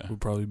 Yeah,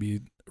 would probably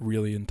be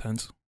really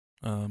intense.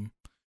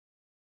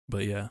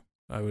 But yeah,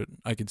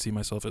 I could see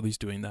myself at least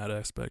doing that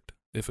aspect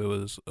if it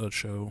was a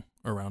show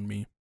around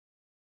me.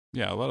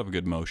 Yeah, a lot of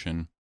good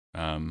motion.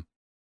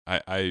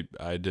 I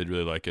did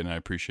really like it, and I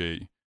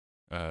appreciate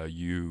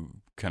you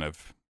kind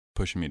of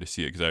pushing me to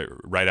see it because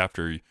right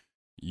after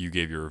you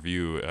gave your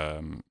review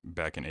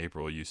back in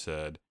April, you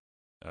said,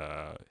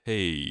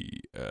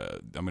 "Hey,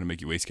 I'm gonna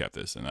make you Wastecap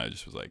this," and I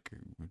just was like,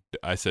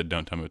 I said,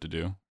 "Don't tell me what to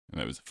do." And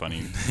that was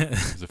funny. It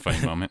was a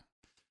funny moment.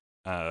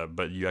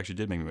 But you actually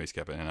did make me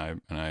Wastecap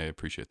it, and I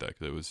appreciate that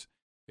because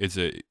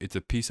it's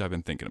a piece I've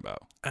been thinking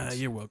about.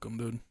 You're welcome,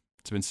 dude.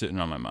 It's been sitting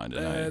on my mind,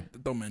 and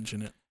don't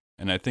mention it.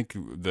 And I think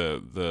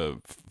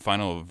the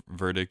final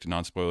verdict,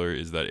 non-spoiler,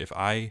 is that if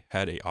I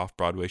had a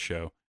off-Broadway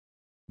show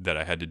that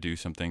I had to do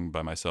something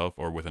by myself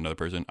or with another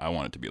person, I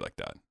want it to be like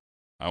that.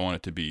 I want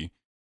it to be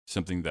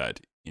something that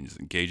is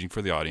engaging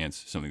for the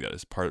audience, something that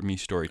is part of me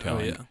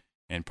storytelling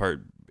and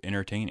part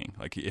entertaining.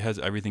 Like it has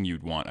everything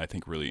you'd want, I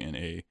think, really in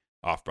a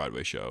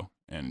off-Broadway show.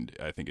 And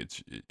I think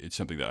it's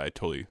something that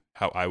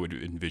how I would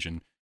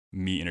envision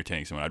me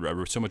entertaining someone.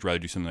 I'd so much rather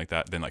do something like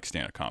that than like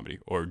stand-up comedy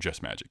or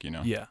just magic, you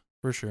know? Yeah,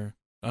 for sure.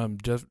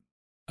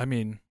 I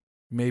mean,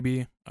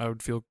 maybe I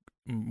would feel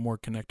more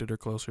connected or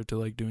closer to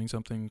like doing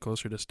something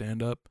closer to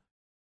stand-up.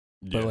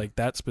 But like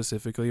that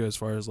specifically, as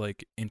far as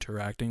like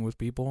interacting with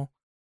people,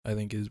 I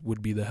think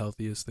would be the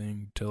healthiest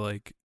thing to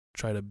like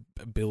try to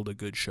build a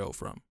good show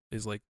from,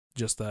 is like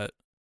just that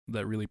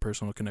really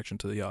personal connection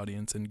to the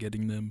audience and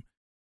getting them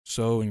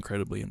so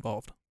incredibly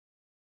involved.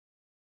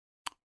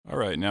 All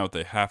right, now at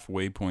the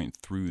halfway point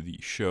through the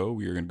show,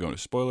 we are going to go into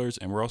spoilers,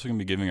 and we're also going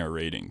to be giving our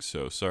ratings.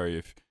 So sorry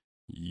if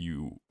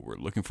you were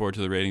looking forward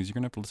to the ratings, you're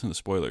going to have to listen to the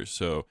spoilers.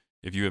 So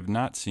if you have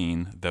not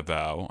seen The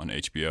Vow on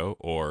HBO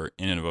or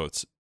In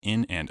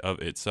and of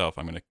Itself,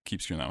 I'm going to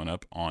keep screwing that one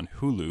up, on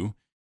Hulu,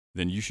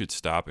 then you should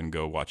stop and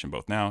go watch them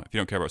both now. If you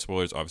don't care about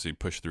spoilers, obviously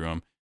push through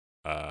them.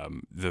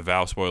 The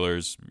Vow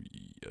spoilers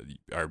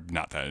are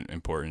not that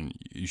important.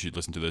 You should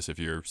listen to this if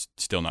you're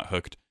still not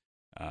hooked.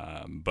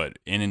 But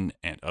In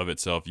and of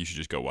Itself, you should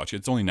just go watch it.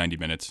 It's only 90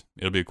 minutes.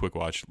 It'll be a quick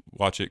watch.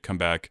 Watch it, come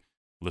back,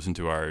 listen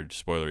to our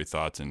spoilery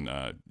thoughts and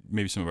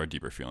maybe some of our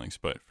deeper feelings.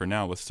 But for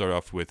now, let's start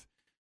off with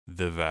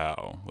The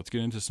Vow. Let's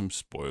get into some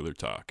spoiler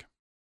talk.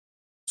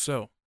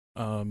 So,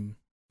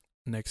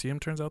 NXIVM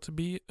turns out to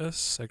be a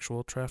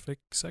sexual traffic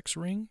sex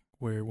ring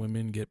where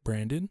women get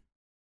branded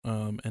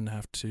and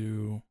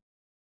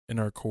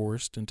are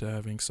coerced into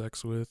having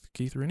sex with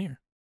Keith Raniere.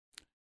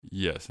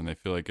 Yes, and I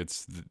feel like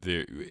it's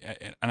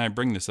and I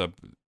bring this up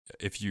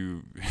if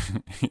you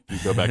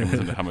go back and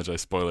listen to how much I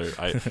spoiler.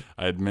 I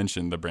had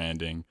mentioned the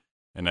branding,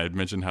 And I'd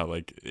mentioned how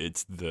like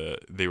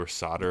they were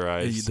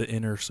solderized. The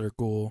inner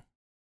circle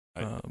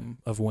I,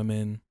 of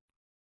women.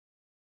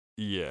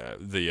 yeah,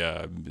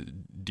 the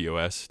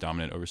DOS,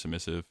 dominant over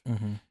submissive.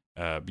 Mm-hmm.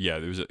 Yeah,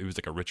 it was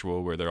like a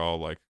ritual where they're all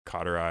like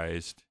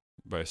cauterized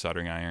by a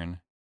soldering iron.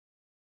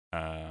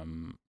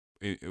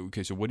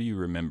 Okay, so what do you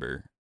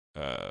remember?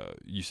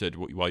 You said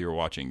while you were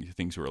watching,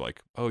 things were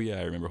like, oh yeah,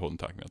 I remember Holden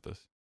talking about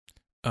this.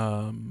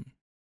 Um,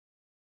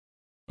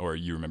 Or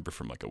you remember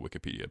from like a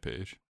Wikipedia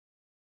page.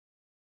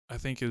 I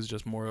think it was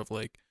just more of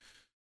like,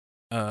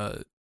 uh,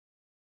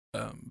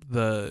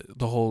 the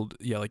whole,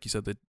 yeah, like you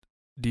said, the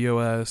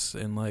DOS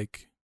and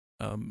like,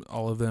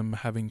 all of them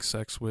having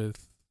sex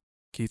with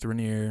Keith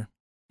Raniere.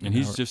 And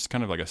he's just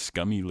kind of like a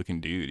scummy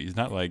looking dude. He's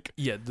not like,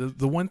 yeah.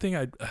 The one thing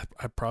I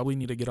probably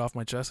need to get off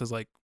my chest is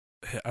like,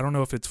 I don't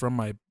know if it's from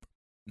my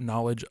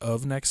knowledge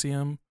of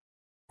Nexium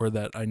or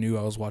that I knew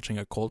I was watching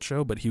a cult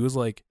show, but he was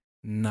like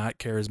not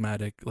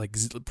charismatic, like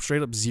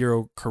straight up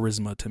zero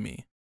charisma to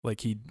me.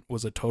 Like he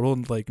was a total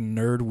like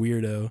nerd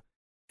weirdo,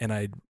 and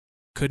I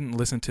couldn't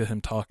listen to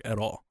him talk at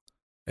all.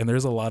 And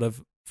there's a lot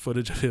of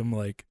footage of him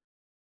like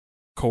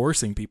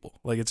coercing people.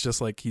 Like it's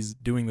just like he's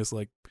doing this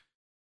like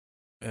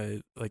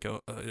a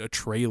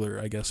trailer,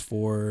 I guess,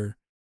 for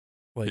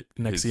like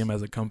Nexium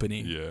as a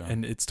company. Yeah.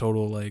 And it's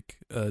total like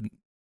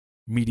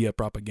media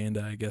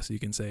propaganda, I guess you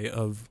can say,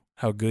 of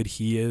how good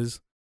he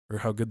is or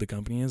how good the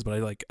company is.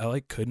 But I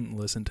couldn't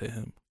listen to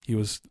him. He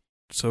was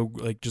so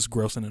like just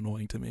gross and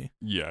annoying to me.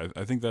 Yeah,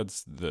 I think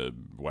that's the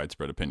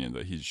widespread opinion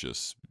that he's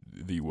just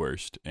the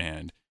worst,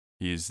 and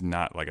he's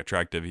not like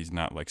attractive. He's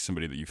not like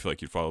somebody that you feel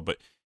like you'd follow. But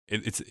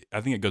it's I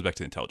think it goes back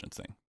to the intelligence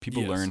thing.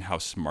 People learn how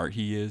smart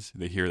he is.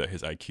 They hear that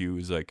his IQ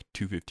is like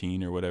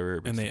 215 or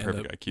whatever. And they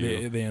perfect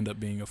IQ. They end up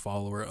being a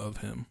follower of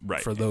him,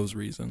 right, for those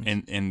reasons.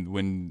 And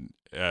when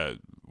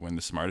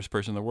the smartest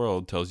person in the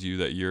world tells you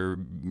that you're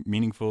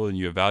meaningful and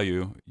you have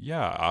value,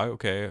 yeah,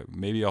 okay,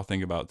 maybe I'll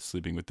think about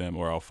sleeping with them,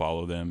 or I'll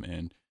follow them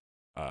and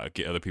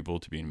get other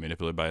people to be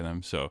manipulated by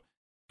them. So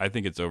I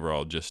think it's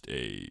overall just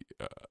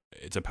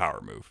it's a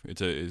power move.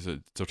 It's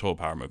a total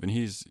power move, and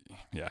he's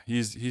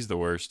the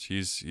worst.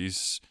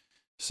 He's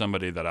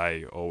somebody that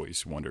I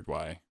always wondered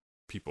why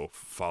people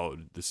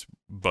followed this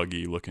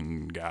buggy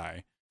looking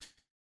guy.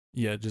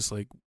 Yeah, just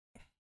like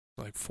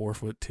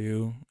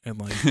 4'2"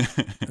 and like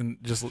and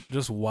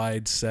just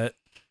wide set.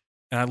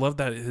 And I love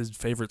that his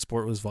favorite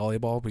sport was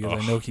volleyball, because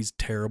I know he's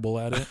terrible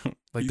at it.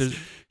 Like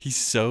he's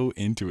so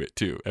into it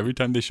too. Every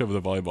time they show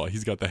the volleyball,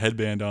 he's got the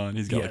headband on.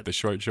 He's got like the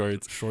short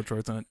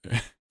shorts on.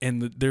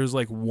 And there's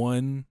like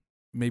one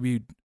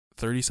maybe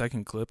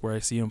 30-second clip where I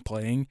see him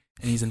playing,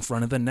 and he's in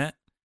front of the net.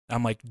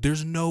 I'm like,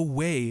 there's no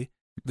way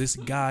this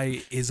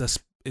guy is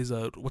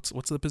a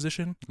what's the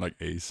position? Like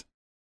ace.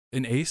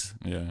 An ace?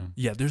 Yeah.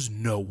 Yeah, there's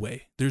no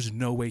way. There's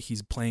no way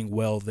he's playing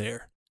well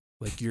there.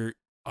 Like, you're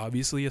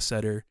obviously a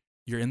setter.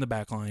 You're in the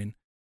back line.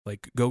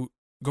 Like, go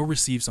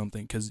receive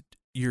something, because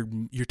you're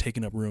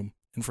taking up room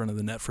in front of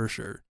the net for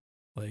sure.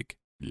 Like,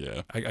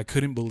 yeah, I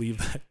couldn't believe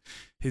that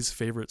his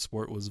favorite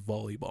sport was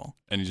volleyball.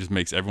 And he just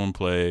makes everyone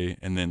play,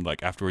 and then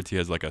like afterwards he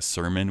has like a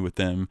sermon with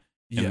them.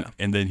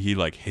 And then he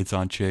like hits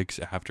on chicks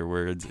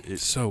afterwards.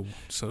 It's so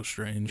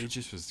strange. It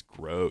just was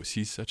gross.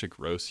 He's such a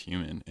gross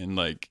human. And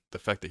like the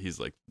fact that he's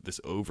like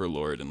this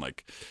overlord, and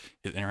like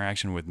his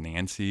interaction with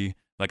Nancy,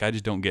 like I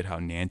just don't get how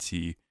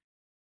Nancy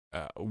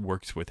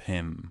works with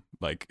him.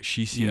 Like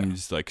she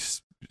seems like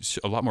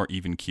a lot more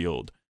even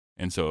keeled.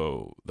 And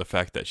so the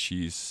fact that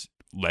she's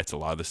lets a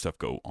lot of this stuff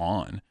go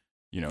on,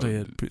 you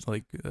know,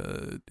 like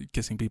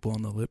kissing people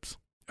on the lips.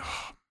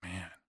 Oh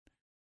man.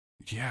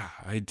 Yeah,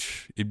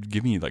 it'd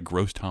give me like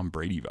gross Tom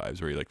Brady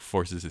vibes, where he like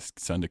forces his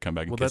son to come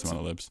back and kiss him on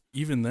the lips.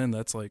 Even then,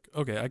 that's like,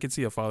 okay, I could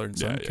see a father and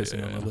son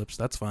kissing on the lips.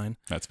 That's fine.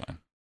 That's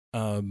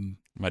fine.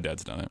 My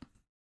dad's done it.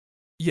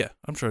 Yeah,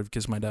 I'm sure I've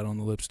kissed my dad on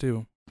the lips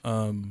too.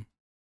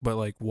 But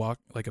like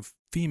like a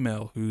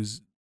female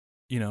who's,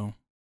 you know,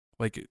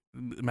 like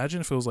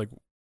imagine if it was like,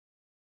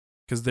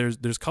 because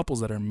there's couples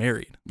that are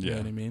married. You know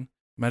what I mean?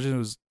 Imagine it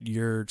was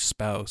your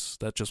spouse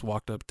that just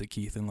walked up to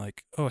Keith and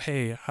like, oh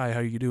hey, hi, how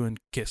you doing?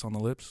 Kiss on the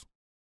lips.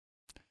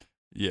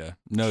 Yeah,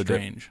 no,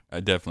 strange.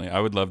 Definitely,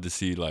 I would love to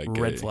see like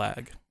red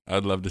flag.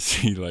 I'd love to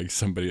see like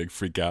somebody like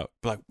freak out,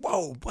 be like,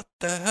 "Whoa, what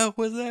the hell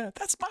was that?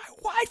 That's my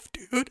wife,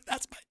 dude.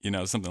 That's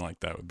my," something like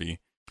that would be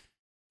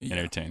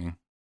entertaining.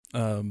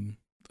 I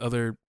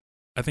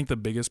think the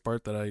biggest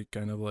part that I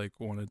kind of like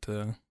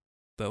that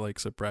like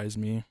surprised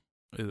me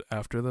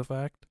after the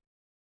fact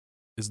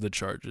is the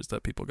charges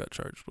that people got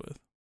charged with.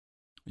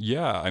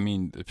 Yeah, I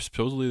mean,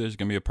 supposedly there's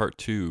gonna be a part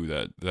 2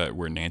 that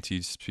where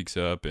Nancy speaks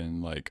up,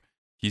 and like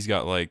he's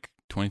got like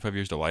 25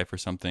 years to life or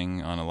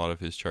something on a lot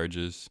of his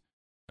charges,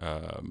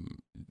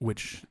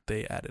 which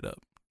they added up,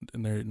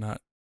 and they're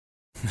not.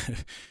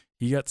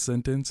 He got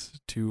sentenced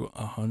to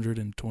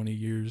 120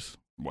 years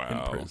in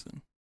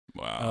prison.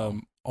 Wow.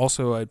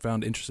 Also, I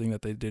found interesting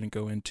that they didn't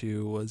go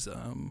into was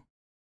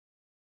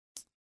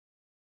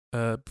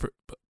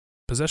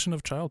possession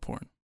of child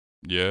porn.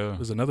 Yeah,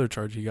 was another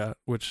charge he got,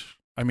 which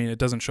I mean, it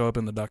doesn't show up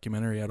in the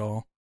documentary at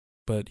all.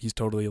 but he's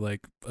totally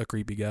like a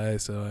creepy guy.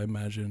 So I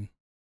imagine.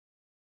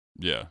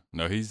 Yeah,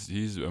 no,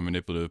 he's a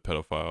manipulative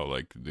pedophile,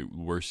 like the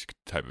worst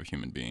type of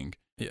human being.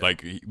 Yeah.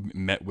 Like he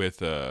met with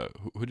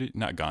who did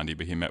not Gandhi,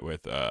 but he met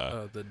with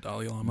The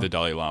Dalai Lama. the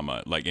Dalai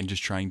Lama, like, and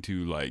just trying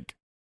to like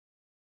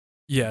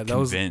Yeah, that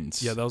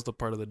convince. was the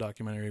part of the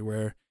documentary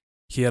where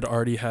he had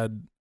already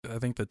had. I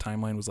think the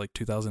timeline was like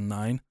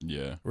 2009,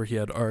 Yeah, where he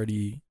had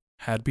already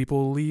had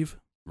people leave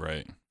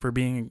right. for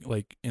being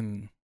like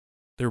in.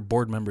 They were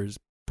board members,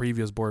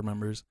 previous board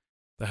members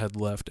that had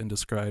left and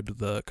described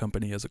the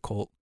company as a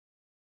cult,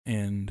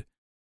 and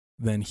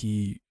then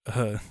he,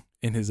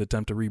 in his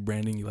attempt to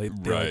rebranding, they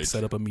like Right.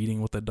 set up a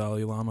meeting with the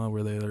Dalai Lama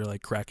where they're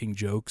like cracking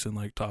jokes and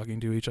like talking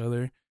to each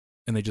other,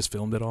 and they just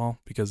filmed it all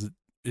because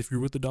if you're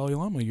with the Dalai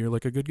Lama, you're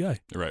like a good guy.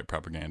 Right,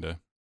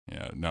 propaganda.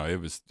 Yeah, no,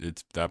 it's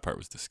that part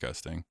was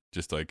disgusting.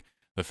 Just like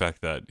the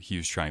fact that he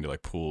was trying to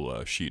like pull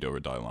a sheet over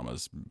Dalai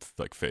Lama's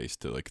like face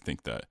to like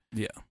think that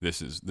Yeah.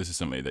 this is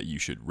somebody that you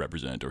should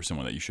represent or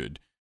someone that you should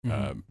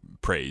Mm-hmm.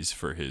 praise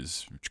for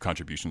his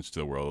contributions to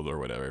the world or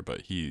whatever.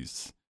 But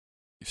he's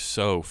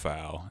so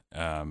foul.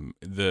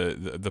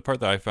 The part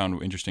that I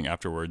found interesting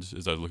afterwards,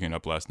 as I was looking it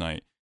up last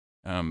night,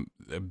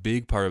 a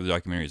big part of the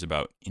documentary is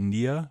about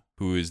India,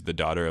 who is the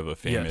daughter of a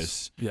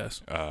famous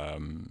Yes.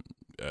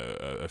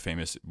 a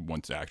famous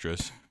once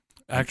actress.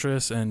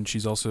 Actress, and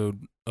she's also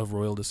of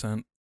royal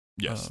descent.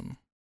 Yes.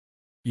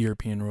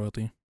 European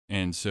royalty.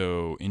 And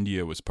so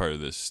India was part of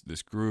this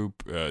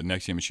group.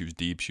 Nexium, she was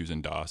deep. She was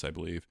in DOS, I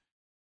believe.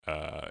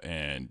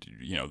 And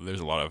there's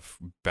a lot of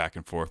back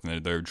and forth,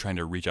 and they're trying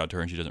to reach out to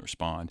her, and she doesn't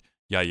respond.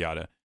 Yada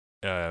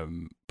yada.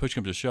 Push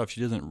comes to shove,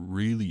 she doesn't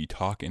really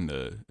talk in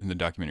the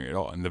documentary at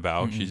all. In the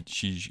vow,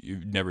 she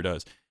never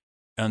does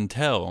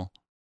until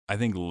I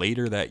think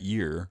later that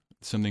year,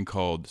 something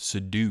called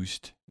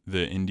Seduced,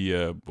 the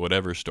India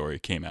whatever story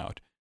came out,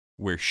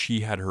 where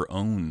she had her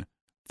own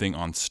thing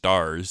on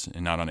Stars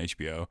and not on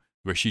HBO,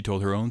 where she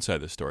told her own side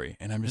of the story.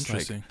 And I'm just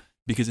like,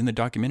 because in the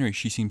documentary,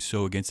 she seems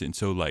so against it and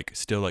so like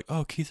still like,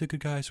 oh, Keith's a good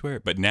guy, I swear.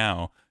 But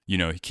now,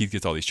 Keith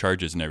gets all these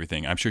charges and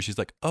everything. I'm sure she's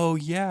like, oh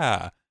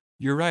yeah,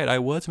 you're right, I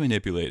was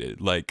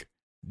manipulated. Like,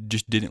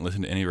 just didn't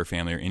listen to any of her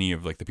family or any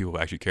of like the people who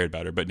actually cared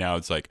about her. But now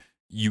it's like,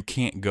 you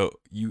can't go.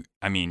 You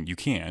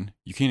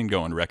can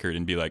go on record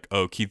and be like,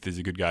 oh, Keith is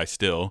a good guy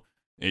still.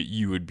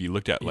 You would be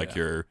looked at like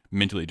you're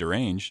mentally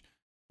deranged.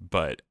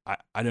 But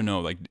I don't know,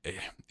 like,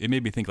 it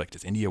made me think, like,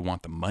 does India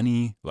want the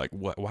money? Like,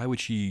 why would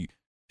she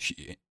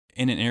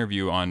in an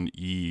interview on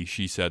E,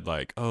 she said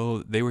like,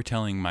 oh, they were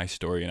telling my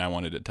story and I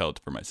wanted to tell it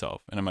for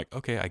myself. And I'm like,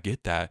 okay, I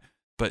get that,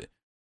 but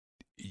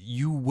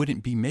you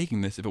wouldn't be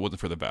making this if it wasn't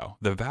for the vow.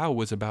 The vow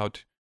was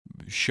about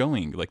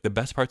showing, like, the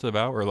best parts of the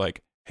vow are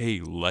like, hey,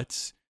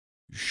 let's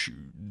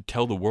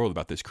tell the world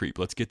about this creep.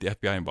 Let's get the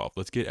FBI involved.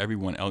 Let's get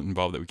everyone else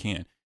involved that we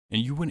can.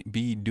 And you wouldn't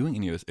be doing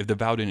any of this if the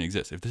vow didn't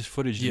exist, if this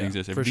footage didn't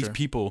exist, if these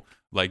people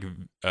like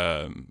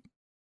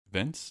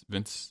Vince,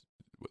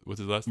 what's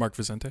his last? Mark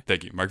Vicente.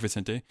 Thank you, Mark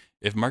Vicente.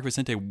 If Mark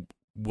Vicente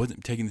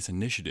wasn't taking this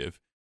initiative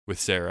with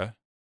Sarah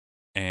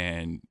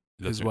and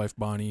his wife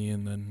Bonnie,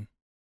 and then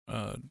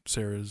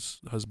Sarah's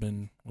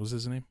husband, what was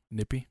his name?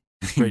 Nippy.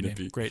 Great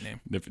name. Great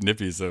name.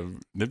 Nippy's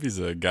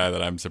a guy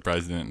that I'm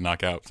surprised didn't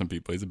knock out some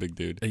people. He's a big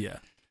dude. Yeah,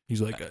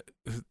 he's like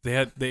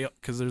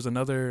because there's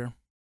another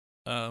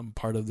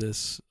part of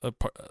this a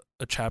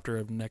chapter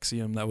of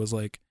Nexium that was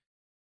like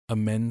a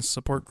men's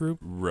support group,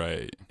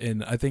 right?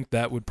 And I think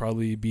that would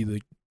probably be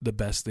the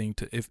best thing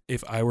to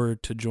if I were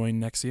to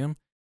join Nexium,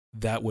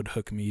 that would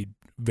hook me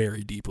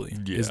very deeply.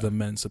 Is the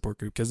men's support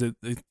group, because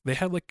they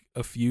had like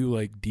a few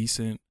like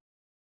decent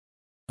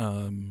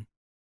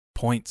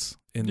points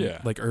in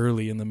like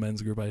early in the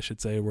men's group, I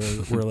should say,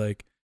 where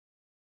like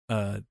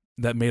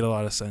that made a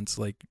lot of sense,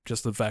 like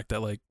just the fact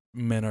that like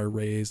men are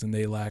raised and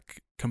they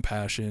lack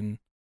compassion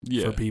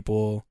for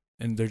people,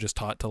 and they're just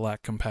taught to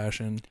lack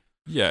compassion.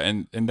 Yeah,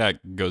 and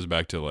that goes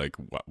back to like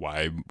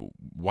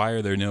why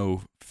are there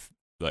no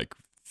like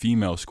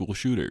female school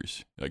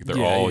shooters? Like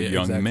they're all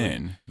young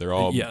men. They're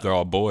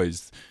all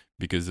boys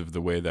because of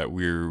the way that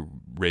we're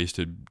raised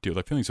to deal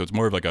with feelings. So it's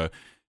more of like a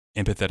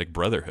empathetic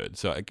brotherhood.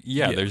 So like,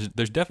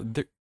 there's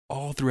definitely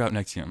all throughout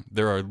Nexium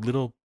there are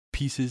little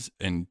pieces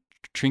and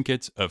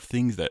trinkets of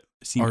things that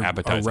seem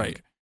appetizing. Are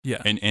right.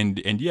 Yeah.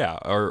 And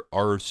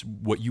are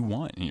what you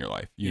want in your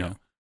life. You know,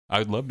 I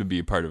would love to be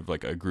a part of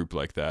like a group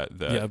like that.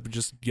 But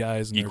just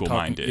guys and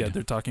equal-minded.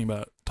 They're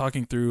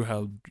talking through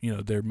how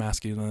their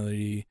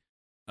masculinity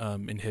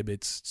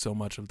inhibits so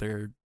much of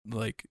their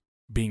like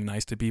being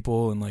nice to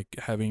people and like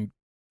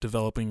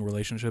developing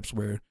relationships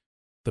where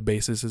the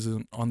basis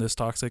isn't on this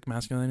toxic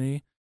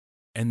masculinity.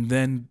 And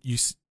then you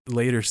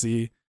later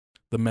see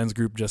the men's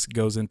group just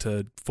goes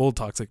into full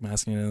toxic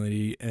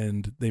masculinity,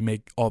 and they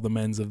make all the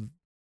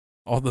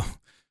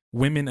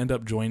women end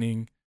up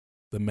joining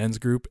the men's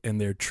group, and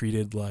they're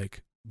treated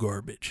like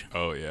garbage.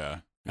 Oh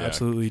yeah.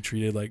 Absolutely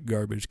treated like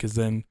garbage, because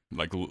then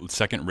like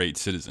second-rate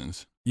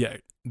citizens. Yeah,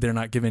 they're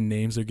not given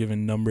names; they're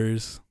given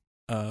numbers.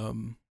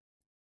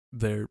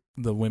 The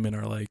women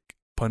are like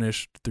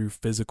punished through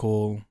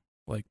physical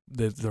like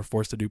they're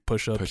forced to do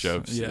push-ups,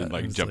 and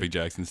like jumping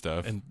jacks and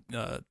stuff, and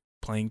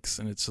planks,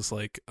 and it's just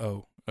like,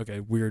 oh, okay,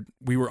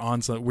 we were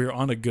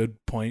on a good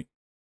point,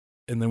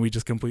 and then we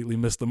just completely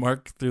missed the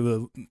mark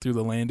through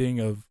the landing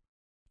of,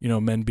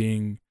 men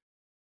being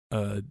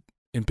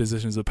in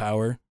positions of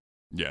power.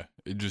 Yeah,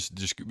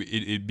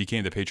 it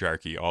became the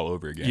patriarchy all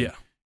over again. Yeah,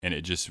 and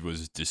it just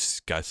was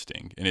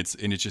disgusting, and it's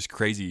just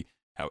crazy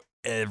how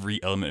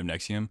every element of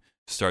NXIVM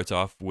starts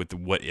off with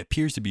what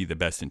appears to be the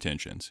best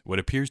intentions, what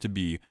appears to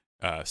be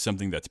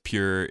something that's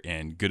pure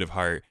and good of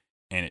heart,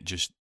 and it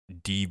just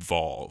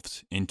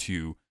devolves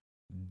into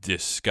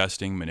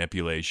disgusting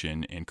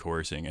manipulation and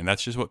coercing. And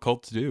that's just what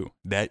cults do.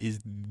 That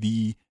is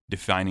the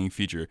defining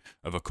feature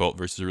of a cult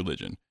versus a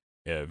religion.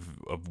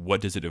 Of what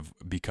does it have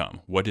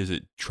become? What is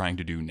it trying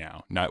to do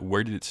now? Not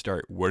where did it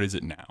start? What is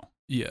it now?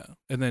 Yeah.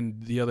 And then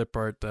the other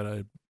part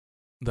that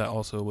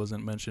also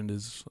wasn't mentioned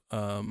is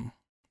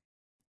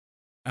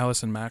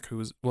Allison Mack,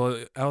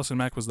 Allison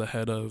Mack was the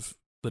head of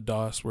the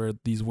DOS, where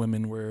these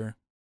women were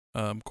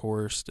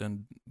coerced,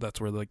 and that's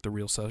where like the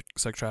real sex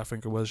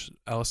trafficking was.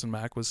 Allison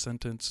Mack was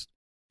sentenced.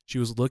 She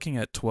was looking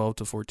at 12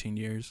 to 14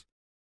 years,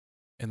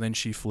 and then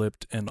she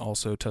flipped and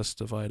also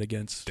testified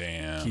against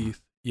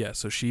Keith. Yeah,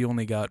 so she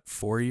only got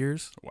 4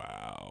 years.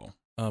 Wow.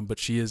 But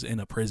she is in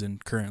a prison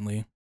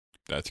currently.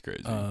 That's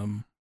crazy.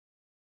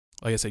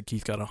 Like I said,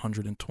 Keith got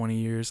 120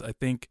 years.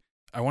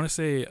 I want to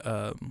say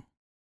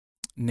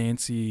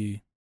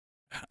Nancy,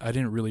 I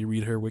didn't really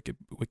read her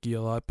wiki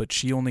a lot, but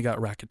she only got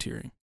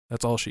racketeering.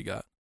 That's all she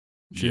got.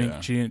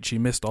 She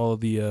missed all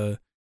of the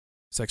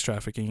sex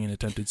trafficking and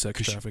attempted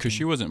sex trafficking. Because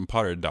she wasn't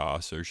part of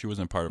DOS, or she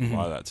wasn't part of a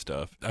lot of that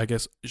stuff. I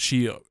guess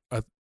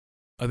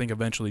I think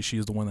eventually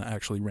she's the one that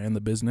actually ran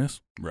the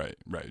business. Right.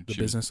 The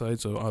business side.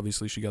 So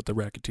obviously she got the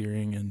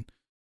racketeering, and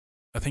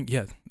I think,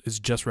 it's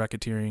just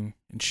racketeering,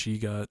 and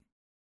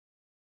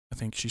I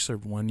think she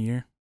served 1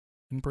 year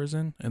in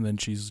prison, and then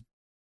she's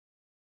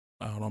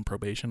out on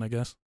probation, I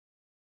guess.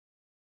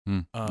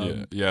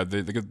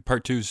 The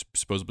part 2 is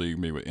supposedly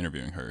me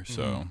interviewing her,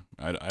 so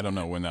I don't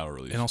know when that'll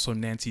release. And also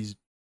Nancy's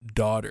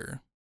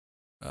daughter,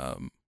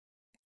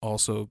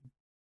 also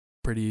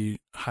pretty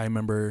high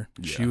member.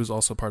 Yeah. She was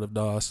also part of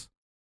DOS.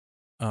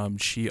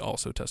 She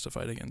also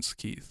testified against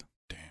Keith.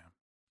 Damn.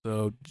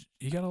 So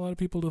he got a lot of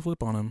people to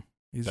flip on him.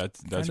 He's that's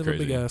kind of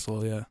crazy. A big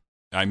asshole, yeah.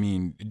 I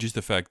mean, just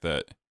the fact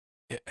that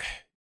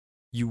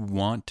you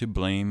want to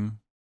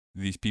blame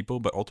these people,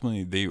 but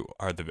ultimately they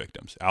are the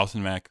victims.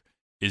 Allison Mack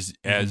is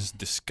as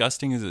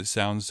disgusting as it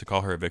sounds to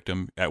call her a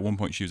victim. At one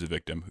point, she was a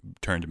victim who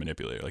turned to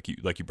manipulator, like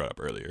you brought up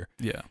earlier.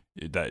 Yeah.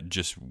 That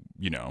just,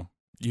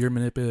 you're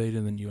manipulated,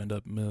 and then you end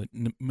up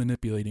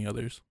manipulating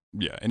others.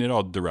 Yeah, and it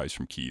all derives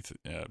from Keith.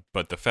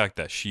 But the fact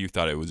that she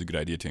thought it was a good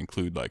idea to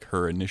include like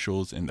her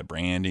initials in the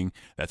branding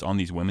that's on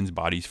these women's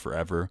bodies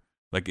forever,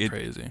 like it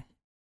crazy,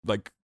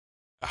 like,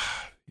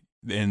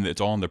 and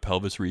it's all in their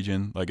pelvis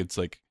region. Like it's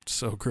like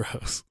so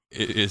gross.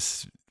 It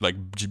is like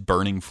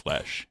burning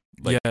flesh.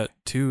 Like, yeah,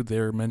 too.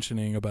 They're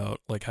mentioning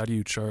about like, how do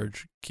you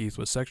charge Keith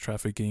with sex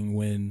trafficking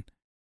when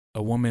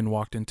a woman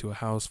walked into a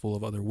house full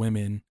of other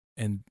women,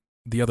 and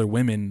the other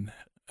women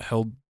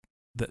held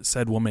that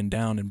said woman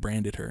down and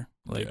branded her?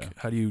 Like,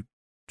 how do you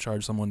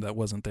charge someone that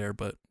wasn't there,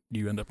 but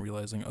you end up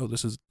realizing, oh,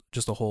 this is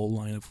just a whole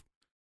line of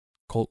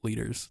cult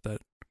leaders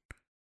that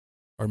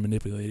are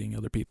manipulating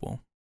other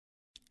people?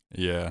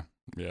 Yeah,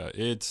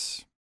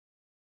 it's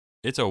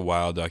a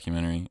wild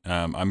documentary.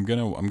 I'm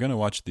gonna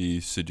watch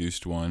the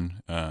Seduced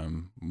one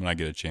when I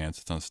get a chance.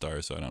 It's on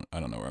Stars, so I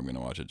don't know where I'm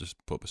gonna watch it. Just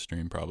pull up a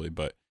stream probably,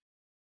 but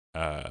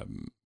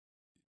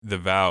The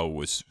Vow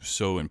was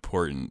so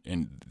important,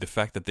 and the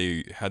fact that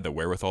they had the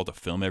wherewithal to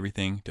film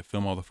everything, to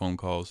film all the phone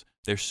calls.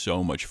 There's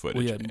so much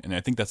footage, and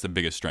I think that's the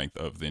biggest strength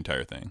of the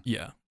entire thing.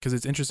 Yeah, because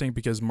it's interesting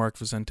because Mark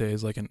Vicente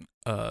is like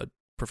a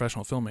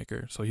professional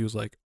filmmaker, so he was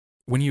like,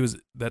 when he was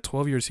that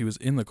 12 years he was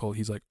in the cult,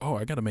 he's like, oh,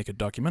 I got to make a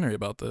documentary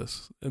about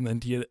this, and then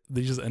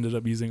they just ended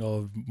up using all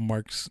of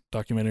Mark's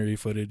documentary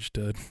footage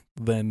to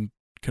then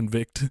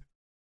convict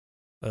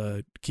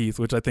Keith,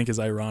 which I think is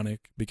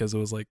ironic because it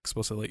was like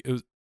supposed to like, it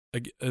was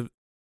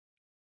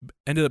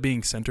ended up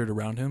being centered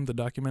around him, the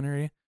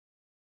documentary,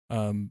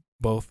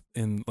 both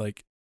in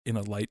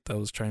a light that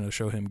was trying to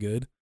show him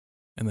good,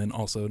 and then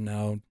also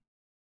now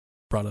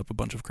brought up a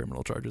bunch of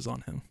criminal charges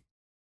on him.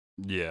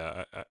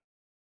 Yeah,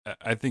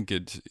 I think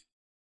it's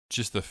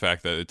just the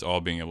fact that it's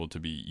all being able to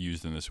be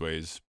used in this way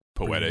is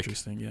poetic.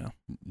 Interesting, yeah.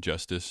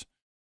 Justice.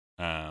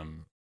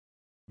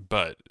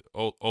 But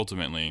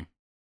ultimately,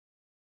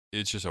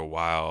 it's just a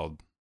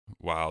wild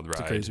ride. It's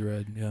a crazy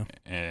ride, yeah.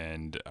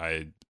 And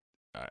I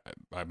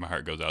my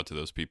heart goes out to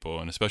those people,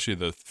 and especially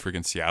the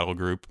freaking Seattle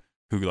group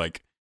who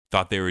like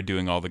thought they were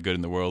doing all the good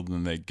in the world, and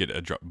then they get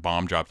a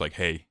bomb dropped like,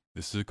 hey,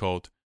 this is a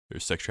cult.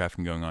 There's sex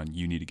trafficking going on.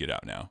 You need to get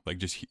out now. Like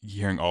just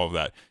hearing all of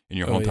that, and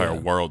your whole entire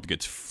world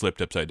gets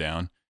flipped upside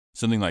down.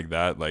 Something like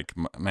that. Like,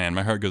 man,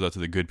 my heart goes out to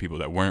the good people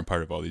that weren't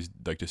part of all these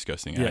like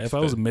disgusting acts. Yeah, if I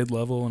was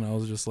mid-level and I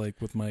was just like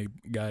with my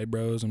guy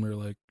bros and we were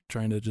like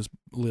trying to just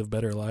live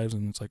better lives,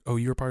 and it's like, oh,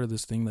 you're part of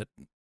this thing that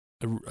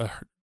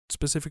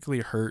specifically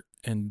hurt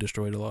and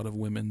destroyed a lot of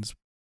women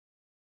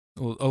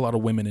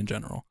in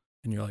general.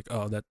 And you're like,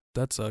 oh,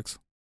 that sucks.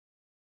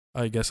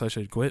 I guess I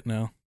should quit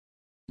now.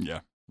 Yeah,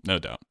 no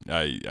doubt.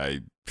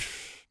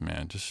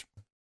 Man, just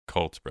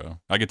cults, bro.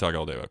 I could talk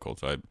all day about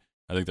cults. I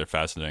think they're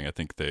fascinating. I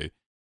think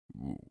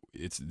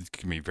it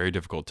can be very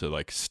difficult to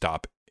like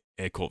stop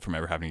a cult from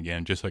ever happening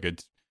again. Just like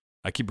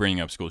I keep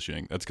bringing up school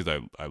shooting. That's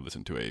because I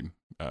listen to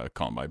a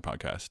Columbine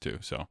podcast too.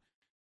 So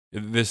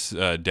this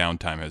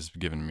downtime has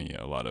given me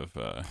a lot of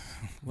a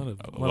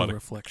lot of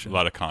reflection, a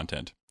lot of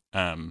content.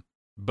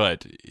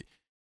 But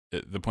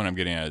the point I'm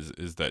getting at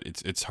is that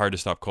it's hard to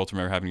stop cults from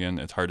ever happening again.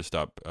 It's hard to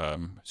stop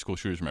school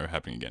shooters from ever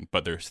happening again.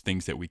 But there's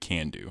things that we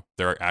can do.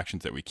 There are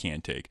actions that we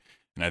can take,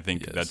 and I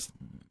think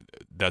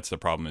that's the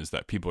problem, is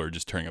that people are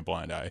just turning a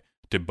blind eye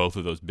to both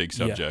of those big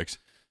subjects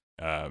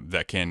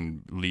that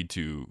can lead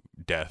to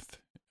death.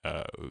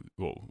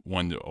 Well,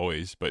 one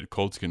always, but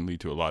cults can lead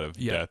to a lot of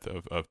death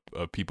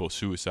of people,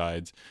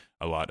 suicides,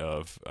 a lot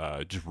of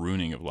just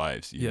ruining of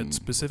lives. Yeah,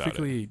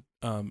 specifically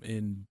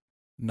in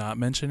not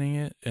mentioning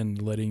it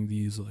and letting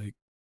these like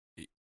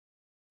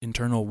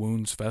internal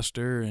wounds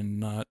fester and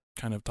not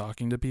kind of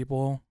talking to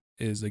people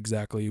is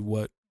exactly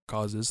what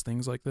causes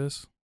things like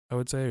this, I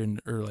would say,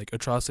 or like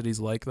atrocities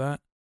like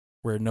that,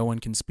 where no one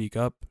can speak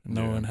up,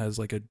 no one has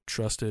like a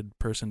trusted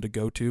person to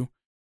go to.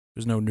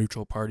 There's no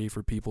neutral party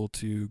for people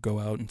to go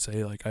out and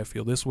say like, I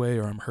feel this way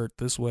or I'm hurt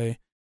this way,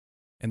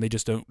 and they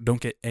just don't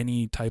get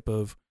any type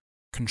of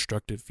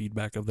constructive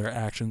feedback of their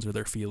actions or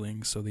their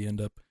feelings, so they end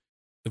up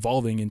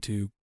evolving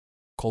into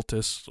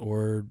cultists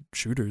or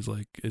shooters.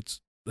 Like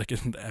it's like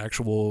an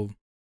actual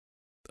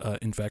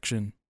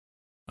infection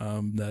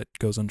that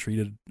goes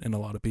untreated in a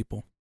lot of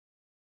people.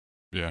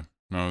 Yeah,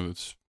 no,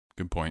 that's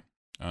a good point.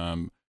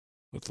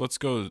 Let's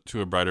go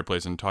to a brighter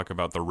place and talk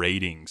about the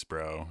ratings,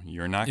 bro.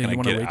 You're not going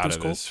to get out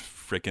of this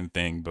freaking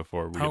thing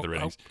before we get the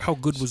ratings. How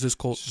good was this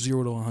cult?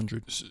 0 to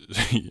 100.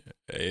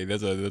 Hey,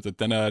 that's a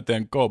 10 out of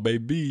 10 cult,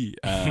 baby.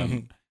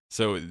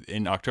 So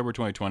in October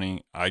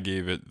 2020, I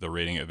gave it the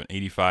rating of an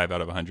 85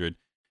 out of 100.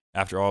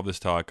 After all this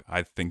talk,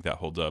 I think that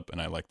holds up,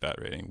 and I like that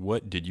rating.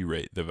 What did you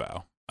rate The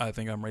Vow? I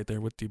think I'm right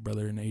there with you,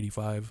 brother, in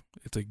 85.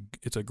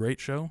 It's a great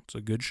show. It's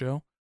a good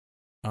show.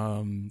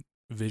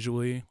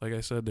 Visually, like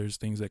I said, there's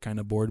things that kind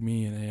of bored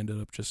me, and I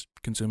ended up just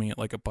consuming it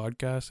like a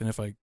podcast. And if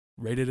I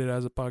rated it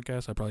as a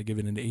podcast, I'd probably give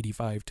it an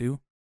 85 too.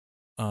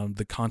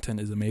 The content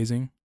is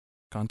amazing.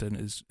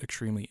 Content is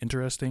extremely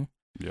interesting.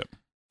 Yep.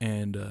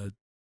 And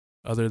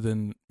other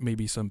than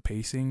maybe some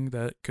pacing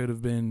that could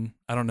have been,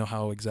 I don't know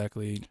how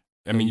exactly.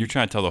 I mean, you're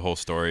trying to tell the whole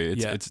story.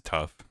 It's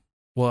tough.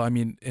 Well, I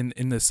mean,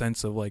 in the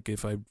sense of like,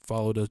 if I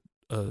followed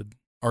a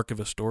arc of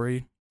a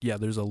story,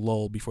 there's a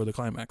lull before the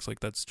climax.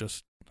 Like that's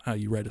just how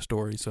you write a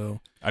story. So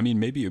I mean,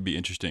 maybe it would be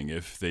interesting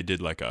if they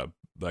did like a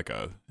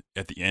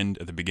at the end,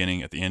 at the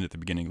beginning, at the end, at the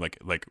beginning,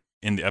 like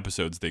in the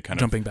episodes they kind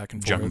of jumping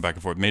back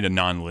and forth, made a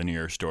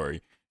non-linear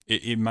story.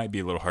 It might be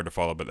a little hard to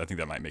follow, but I think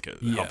that might make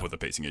it help with the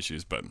pacing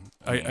issues. But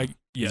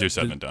easier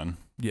said than done.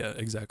 Yeah,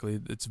 exactly.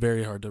 It's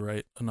very hard to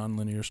write a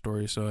non-linear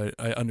story, so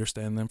I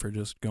understand them for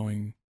just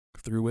going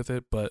through with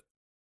it. But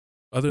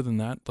other than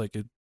that, like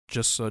it's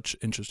just such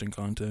interesting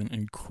content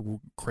and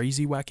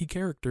crazy, wacky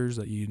characters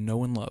that you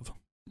know and love.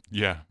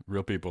 Yeah,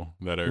 real people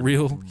that are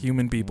real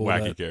human people.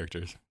 Wacky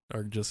characters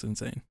are just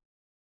insane.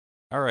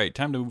 All right,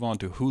 time to move on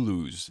to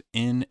Hulu's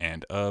In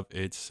and of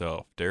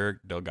Itself. Derek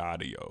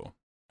Delgado.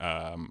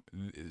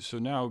 So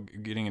now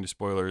getting into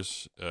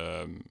spoilers,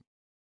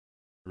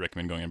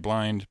 recommend going in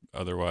blind.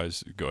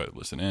 Otherwise, go ahead and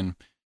listen in.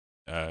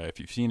 If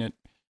you've seen it,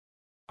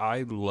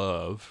 I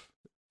love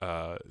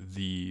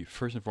the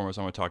first and foremost.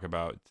 I want to talk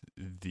about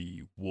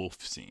the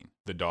wolf scene,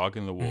 the dog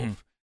and the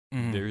wolf.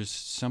 Mm-hmm. There's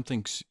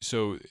something.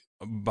 So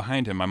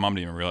behind him, my mom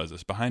didn't even realize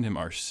this. Behind him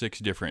are 6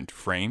 different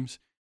frames,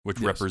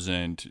 which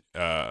represent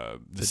the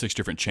 6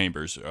 different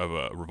chambers of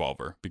a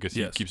revolver, because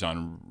he keeps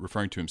on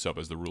referring to himself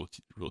as the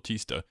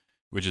Rultista,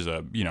 which is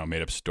a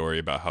made up story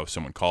about how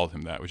someone called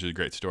him that, which is a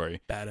great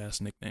story.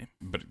 Badass nickname.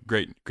 But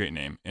great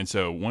name. And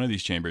so one of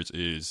these chambers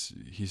is,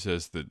 he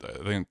says that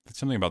I think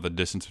something about the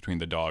distance between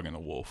the dog and the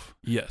wolf.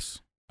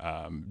 Yes.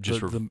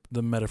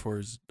 The metaphor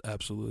is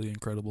absolutely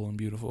incredible and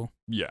beautiful.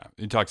 Yeah,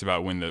 it talks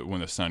about when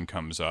the sun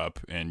comes up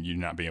and you're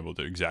not being able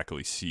to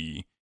exactly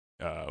see,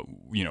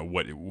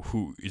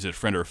 who is it, a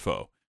friend or a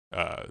foe,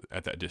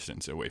 at that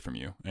distance away from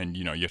you, and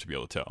you have to be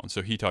able to tell. And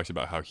so he talks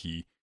about how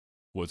he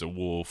was a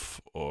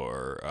wolf,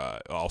 or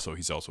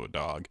he's also a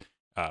dog.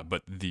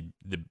 But the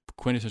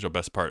quintessential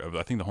best part of,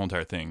 I think, the whole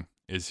entire thing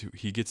is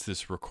he gets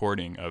this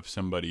recording of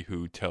somebody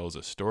who tells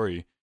a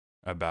story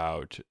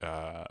about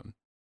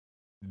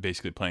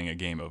basically playing a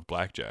game of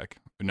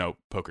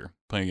poker,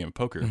 playing a game of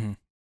poker, mm-hmm.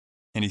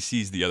 and he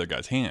sees the other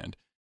guy's hand,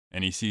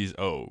 and he sees,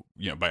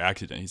 by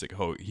accident, he's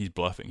like, he's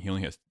bluffing.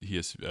 He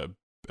has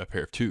a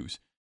pair of 2s,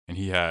 and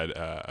he had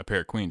a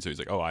pair of queens, so he's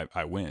like,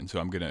 I win,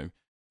 so I'm gonna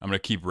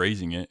keep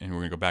raising it, and we're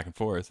gonna go back and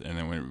forth, and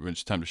then when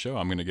it's time to show,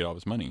 I'm gonna get all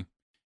this money.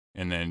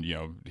 And then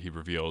he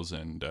reveals,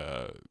 and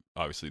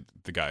obviously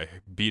the guy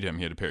beat him.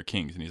 He had a pair of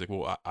kings, and he's like,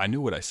 well, I knew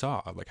what I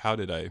saw. Like, how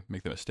did I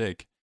make the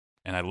mistake?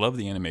 And I love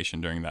the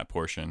animation during that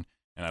portion.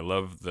 And I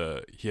love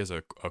he has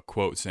a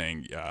quote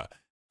saying,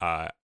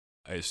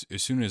 as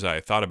soon as I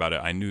thought about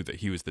it, I knew that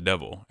he was the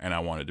devil and I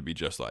wanted to be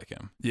just like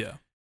him. Yeah.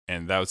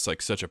 And that was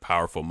like such a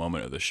powerful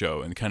moment of the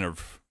show and kind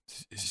of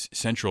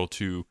central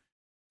to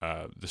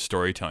the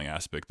storytelling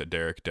aspect that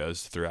Derek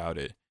does throughout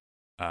it.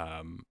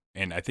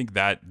 And I think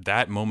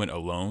that moment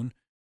alone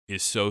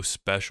is so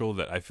special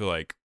that I feel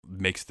like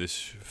makes this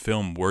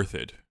film worth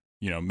it.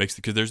 Because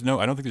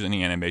I don't think there's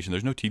any animation.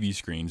 There's no TV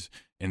screens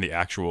in the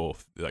actual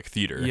like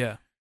theater. Yeah.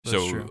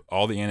 So true.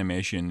 all the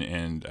animation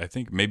and I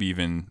think maybe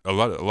even a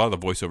lot of the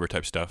voiceover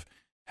type stuff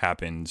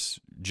happens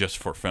just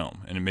for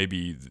film. And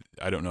maybe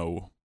I don't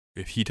know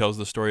if he tells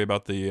the story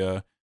about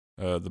the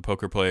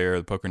poker player,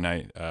 the poker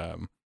night,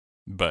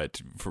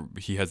 but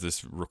he has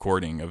this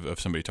recording of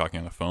somebody talking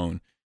on the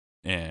phone,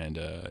 and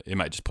it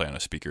might just play on a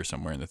speaker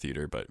somewhere in the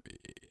theater. But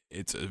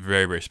it's a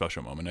very, very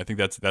special moment. I think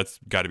that's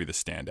got to be the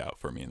standout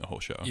for me in the whole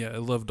show. Yeah, I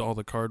loved all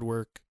the card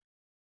work.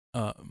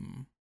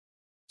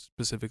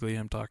 Specifically,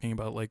 I'm talking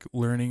about like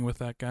learning with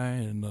that guy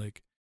and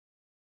like,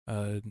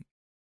 what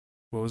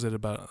was it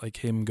about like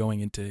him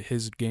going into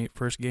his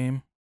first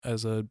game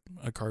as a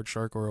card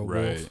shark or a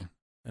wolf,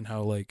 and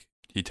how like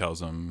he tells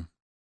him,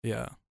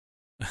 yeah,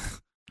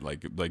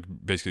 like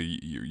basically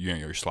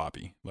you're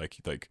sloppy, like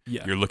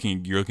yeah. you're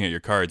looking at your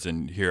cards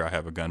and here I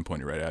have a gun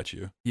pointed right at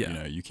you.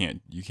 Yeah, you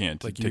can't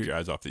like take your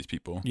eyes off these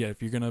people. Yeah,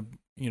 if you're gonna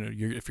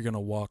if you're gonna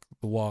walk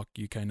the walk,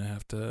 you kind of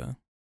have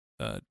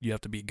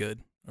to be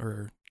good,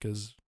 or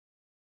because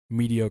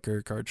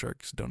mediocre card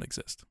sharks don't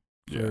exist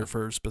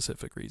for a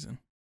specific reason.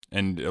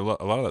 And a lot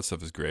of that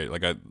stuff is great.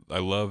 Like I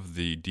love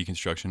the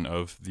deconstruction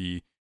of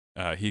the.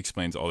 He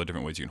explains all the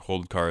different ways you can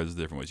hold cards,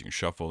 the different ways you can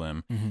shuffle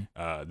them,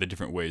 the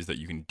different ways that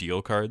you can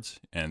deal cards,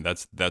 and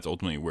that's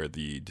ultimately where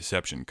the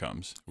deception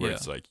comes. Where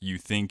it's like you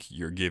think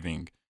you're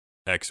giving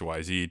X,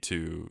 Y, Z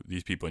to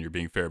these people and you're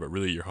being fair, but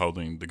really you're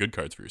holding the good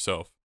cards for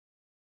yourself.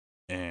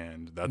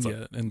 And that's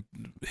and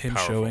him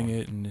powerful. Showing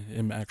it and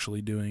him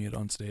actually doing it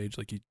on stage,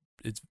 like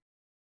it's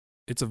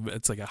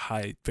like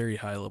a very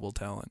high level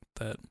talent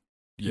that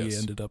he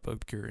ended up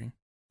procuring.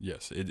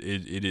 Yes, it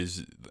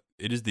is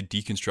the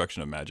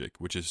deconstruction of magic,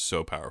 which is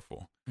so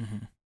powerful.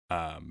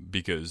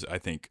 Because I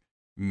think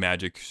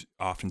magic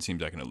often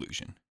seems like an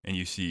illusion, and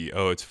you see,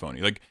 it's phony.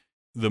 Like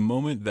the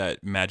moment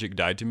that magic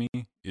died to me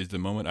is the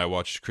moment I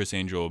watched Chris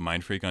Angel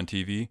Mind Freak on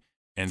TV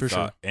and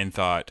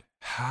thought,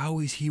 how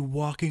is he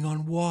walking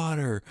on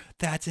water?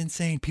 That's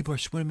insane. People are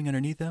swimming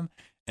underneath him.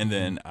 And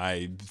then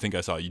I think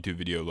I saw a YouTube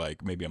video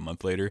like maybe a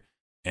month later.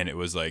 And it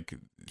was like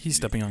he's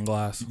stepping on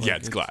glass. Like,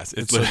 it's glass.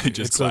 It's literally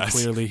just glass. So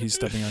clearly he's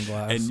stepping on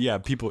glass. And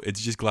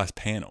it's just glass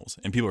panels,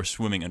 and people are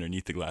swimming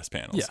underneath the glass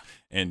panels. Yeah.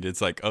 And it's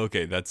like,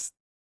 okay, that's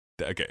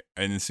okay.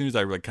 And as soon as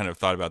I like kind of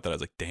thought about that, I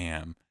was like,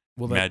 damn,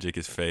 magic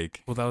is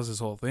fake. Well, that was his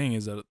whole thing,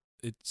 is that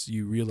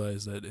you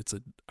realize that it's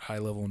a high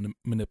level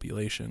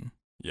manipulation.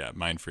 Yeah,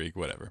 mind freak,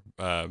 whatever.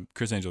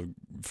 Chris Angel,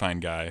 fine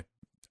guy.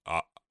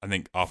 I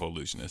think awful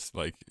illusionist.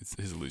 Like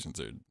his illusions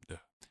are,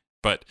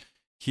 but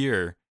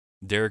here.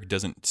 Derek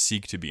doesn't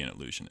seek to be an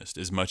illusionist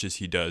as much as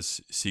he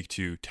does seek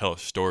to tell a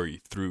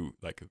story through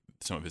like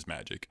some of his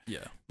magic.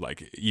 Yeah.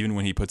 Like even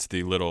when he puts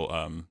the little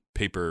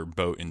paper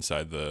boat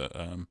inside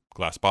the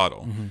glass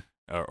bottle,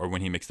 or when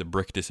he makes the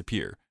brick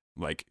disappear,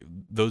 like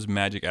those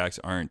magic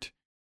acts aren't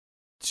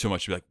so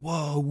much to be like,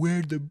 whoa,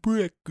 where'd the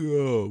brick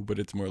go? But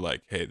it's more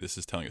like, hey, this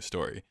is telling a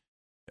story,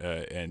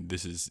 and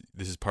this is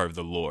part of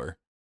the lore,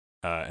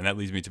 and that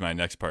leads me to my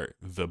next part,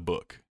 the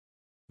book,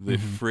 the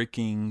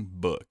freaking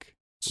book.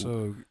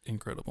 So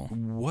incredible.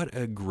 What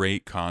a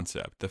great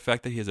concept. The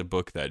fact that he has a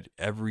book that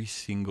every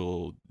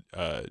single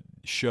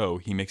show,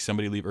 he makes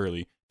somebody leave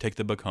early, take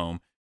the book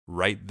home,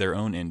 write their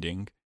own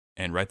ending,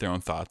 and write their own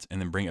thoughts, and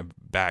then bring it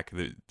back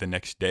the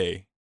next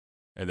day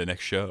or the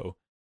next show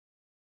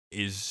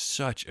is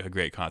such a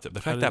great concept.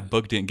 The fact that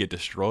book didn't get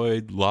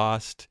destroyed,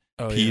 lost,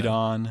 peed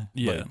on.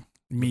 Yeah. Like,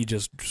 me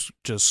just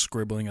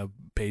scribbling a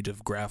page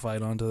of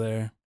graphite onto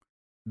there.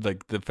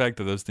 Like the fact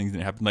that those things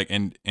didn't happen, like,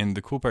 and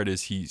the cool part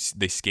is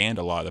they scanned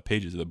a lot of the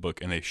pages of the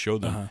book and they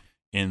showed them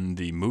in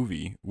the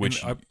movie,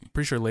 which and I'm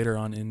pretty sure later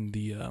on in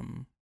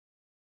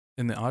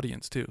the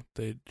audience too,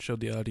 they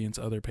showed the audience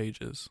other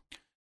pages.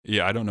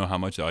 Yeah, I don't know how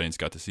much the audience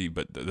got to see,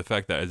 but the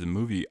fact that as a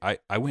movie,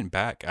 I went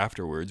back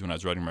afterwards when I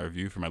was writing my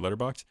review for my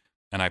letterbox,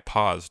 and I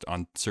paused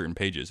on certain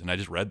pages and I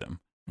just read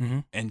them.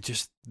 And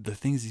just the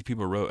things these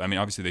people wrote. I mean,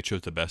 obviously they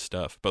chose the best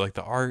stuff, but like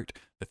the art,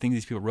 the things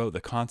these people wrote,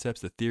 the concepts,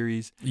 the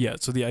theories. Yeah.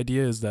 So the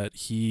idea is that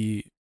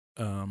he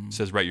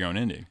says write your own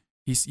ending.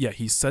 He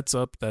sets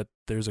up that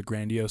there's a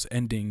grandiose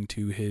ending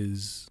to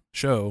his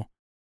show,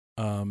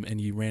 and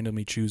he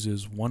randomly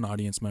chooses one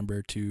audience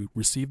member to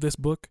receive this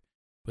book,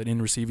 but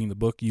in receiving the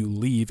book, you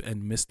leave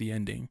and miss the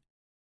ending,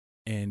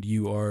 and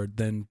you are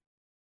then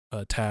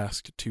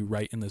tasked to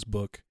write in this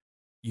book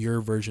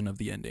your version of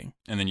the ending.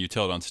 And then you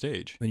tell it on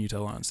stage.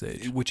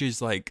 Which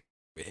is like,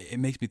 it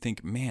makes me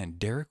think, man,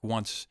 Derek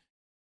wants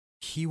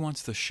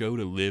the show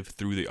to live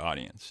through the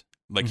audience.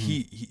 Like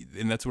he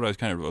and that's what I was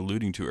kind of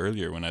alluding to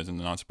earlier when I was in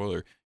the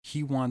non-spoiler.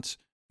 He wants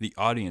the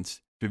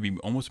audience to be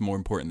almost more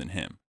important than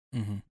him.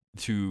 Mm-hmm.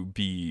 To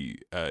be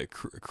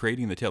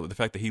creating the tale. But the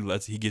fact that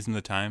he gives him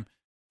the time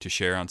to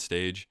share on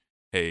stage,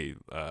 hey,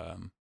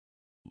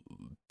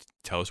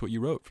 tell us what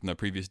you wrote from the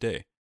previous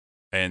day.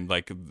 And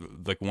like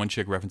one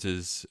chick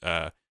references,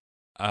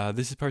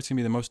 this part's gonna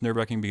be the most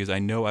nerve-wracking because I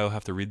know I'll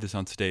have to read this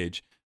on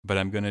stage, but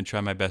I'm gonna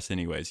try my best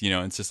anyways.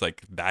 And it's just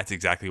like that's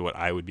exactly what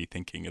I would be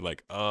thinking.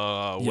 Like,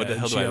 what the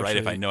hell do I write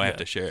if I know I have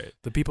to share it?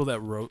 The people that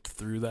wrote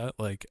through that,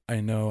 like,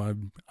 I know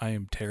I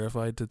am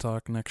terrified to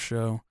talk next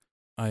show.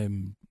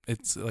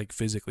 It's like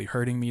physically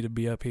hurting me to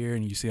be up here,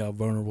 and you see how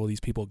vulnerable these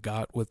people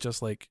got with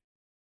just like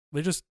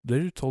they just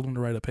told them to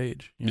write a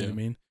page. You know what I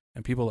mean?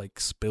 And people like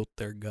spilt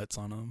their guts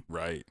on them.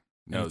 Right.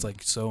 No, and it's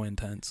like so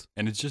intense.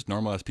 And it's just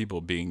normal as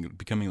people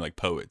becoming like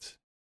poets.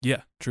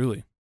 Yeah,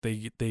 truly.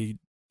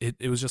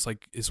 It was just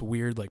like this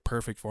weird like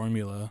perfect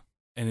formula,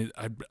 and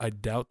I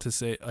doubt to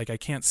say, like, I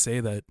can't say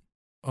that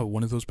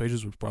one of those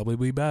pages would probably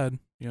be bad.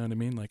 You know what I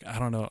mean? Like, I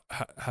don't know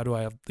how do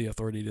I have the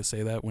authority to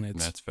say that when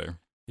it's that's fair.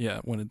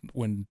 Yeah,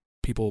 when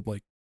people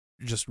like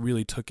just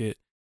really took it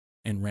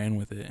and ran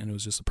with it, and it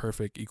was just a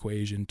perfect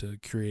equation to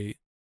create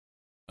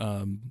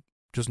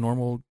just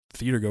normal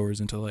theater goers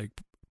into like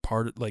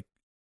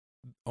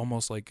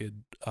almost like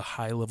a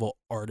high level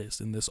artist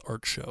in this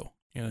art show.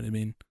 You know what I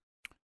mean?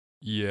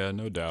 Yeah,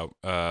 no doubt.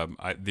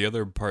 The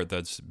other part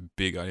that's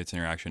big audience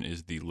interaction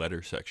is the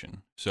letter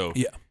section. So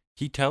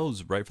he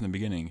tells right from the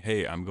beginning,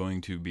 hey, I'm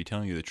going to be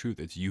telling you the truth.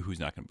 It's you who's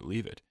not going to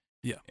believe it.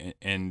 Yeah.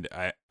 And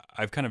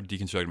I've kind of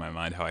deconstructed in my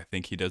mind how I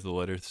think he does the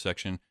letter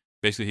section.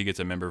 Basically, he gets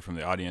a member from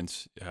the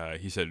audience.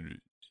 He said,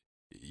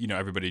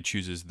 everybody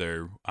chooses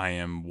their I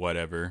am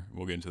whatever.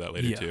 We'll get into that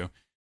later too.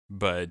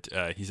 But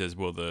he says,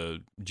 will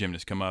the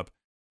gymnast come up?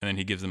 And then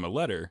he gives them a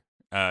letter.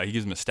 He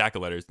gives them a stack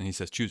of letters, and he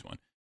says, choose one.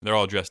 They're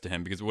all addressed to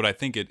him because what I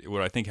think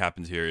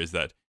happens here is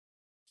that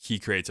he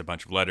creates a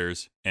bunch of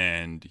letters,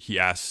 and he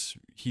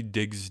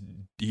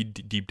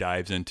deep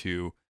dives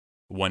into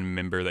one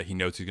member that he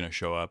knows is going to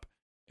show up,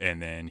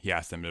 and then he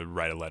asks them to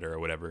write a letter or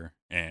whatever,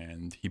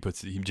 and he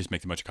just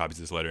makes a bunch of copies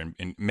of this letter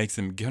and makes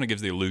them, kind of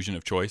gives the illusion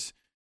of choice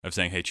of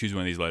saying, hey, choose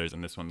one of these letters,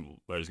 and this one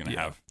letter is going to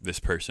have this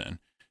person.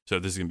 So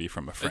this is going to be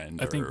from a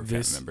friend or a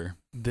family member.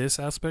 This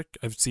aspect,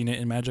 I've seen it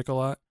in Magic a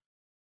lot,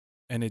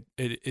 and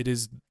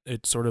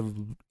it's sort of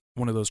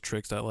one of those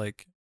tricks that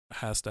like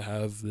has to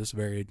have this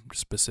very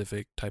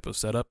specific type of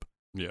setup.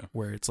 Yeah.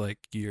 Where it's like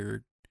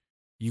you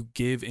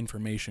give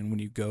information when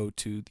you go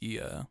to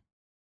the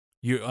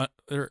you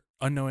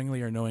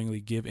unknowingly or knowingly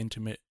give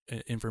intimate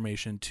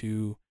information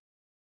to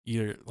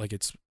either like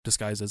it's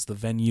disguised as the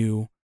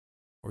venue,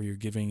 or you're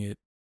giving it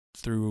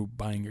through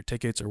buying your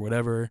tickets or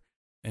whatever,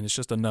 and it's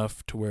just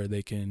enough to where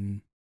they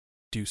can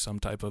do some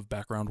type of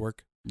background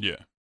work. Yeah.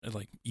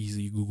 Like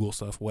easy Google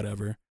stuff,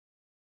 whatever.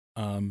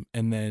 And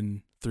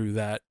then through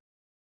that,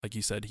 like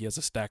you said, he has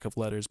a stack of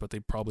letters, but they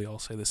probably all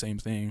say the same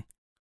thing.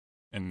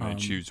 And they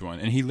choose one.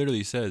 And he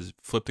literally says,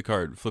 flip the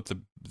card, flip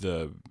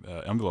the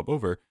envelope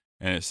over,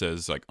 and it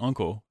says, like,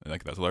 uncle.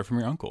 Like, that's a letter from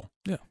your uncle.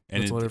 Yeah,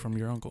 and that's a letter from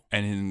your uncle.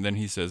 And then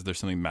he says, there's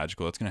something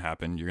magical that's going to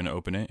happen. You're going to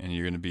open it, and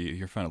you're going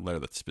to find a letter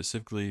that's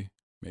specifically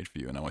made for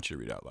you, and I want you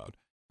to read it out loud.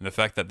 And the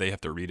fact that they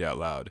have to read it out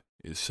loud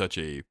is such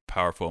a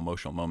powerful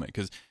emotional moment,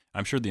 because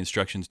I'm sure the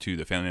instructions to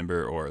the family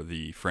member or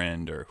the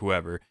friend or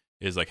whoever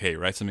is like, hey,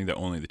 write something that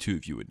only the two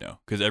of you would know.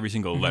 Because every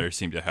single letter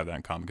seemed to have that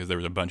in common, because there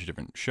was a bunch of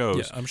different shows.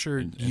 Yeah, I'm sure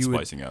and you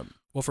splicing up.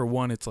 Well, for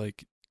one, it's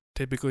like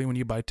typically when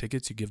you buy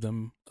tickets, you give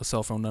them a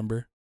cell phone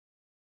number,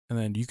 and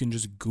then you can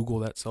just Google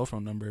that cell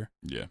phone number.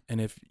 Yeah. And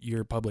if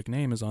your public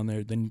name is on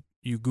there, then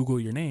you Google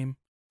your name,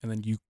 and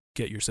then you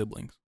get your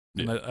siblings.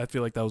 Yeah. And I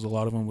feel like that was a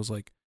lot of them was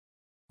like,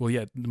 well,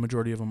 yeah, the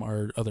majority of them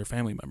are other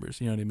family members.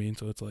 You know what I mean?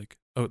 So it's like,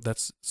 oh,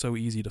 that's so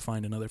easy to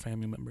find another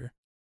family member.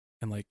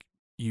 And like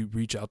you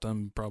reach out to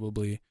them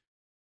probably,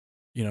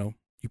 you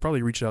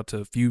probably reached out to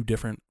a few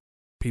different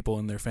people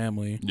in their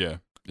family. Yeah.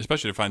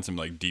 Especially to find some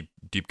like deep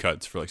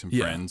cuts for like some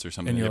friends or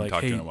something you haven't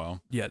talked to in a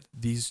while. Yeah,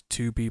 these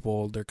two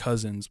people, they're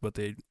cousins, but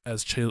they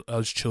as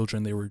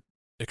children they were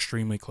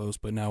extremely close,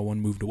 but now one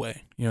moved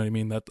away. You know what I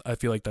mean? That I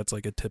feel like that's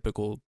like a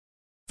typical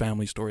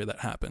family story that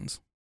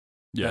happens.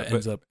 Yeah, that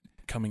ends up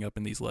coming up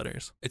in these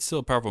letters. It's still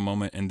a powerful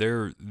moment, and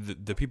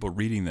the people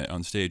reading that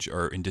on stage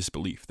are in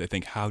disbelief. They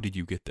think, how did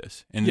you get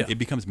this? And it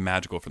becomes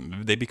magical for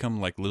them. They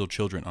become like little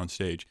children on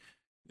stage.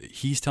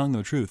 He's telling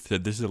them the truth,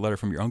 that this is a letter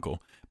from your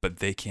uncle, but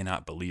they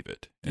cannot believe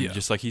it. And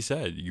just like he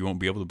said, you won't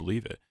be able to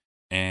believe it.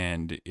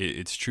 And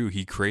it's true.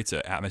 He creates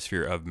an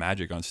atmosphere of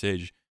magic on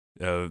stage,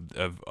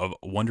 of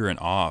wonder and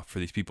awe for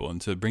these people.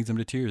 And so it brings them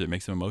to tears. It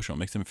makes them emotional. It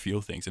makes them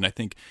feel things. And I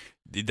think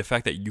the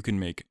fact that you can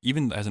make,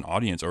 even as an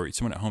audience or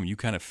someone at home, you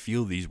kind of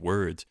feel these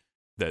words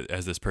that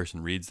as this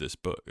person reads this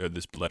book or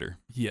this letter.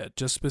 Yeah,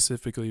 just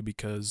specifically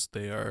because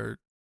they are,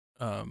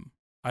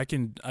 I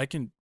can,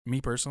 me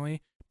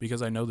personally,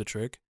 because I know the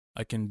trick,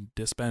 I can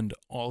disband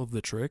all of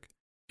the trick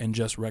and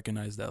just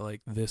recognize that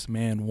like this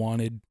man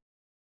wanted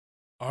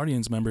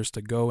audience members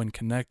to go and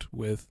connect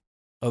with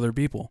other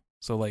people.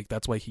 So like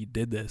that's why he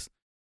did this,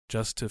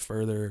 just to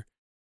further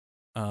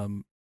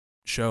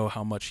show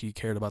how much he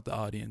cared about the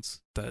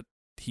audience, that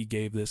he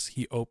gave this,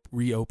 he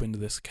reopened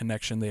this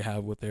connection they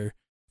have with their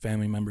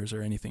family members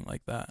or anything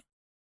like that.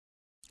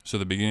 So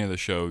the beginning of the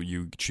show,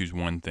 you choose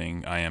one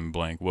thing. I am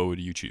blank. What would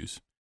you choose?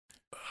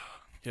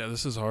 Yeah,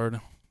 this is hard.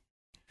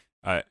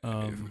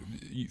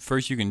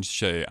 First you can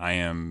say I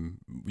am,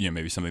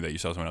 maybe something that you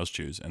saw someone else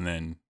choose, and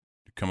then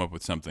come up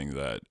with something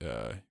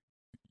that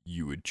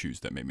you would choose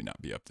that maybe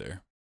not be up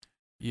there.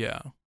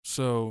 Yeah.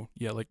 So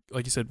yeah, like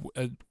you said,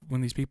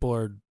 when these people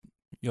are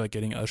like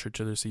getting ushered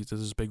to their seats,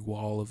 there's this big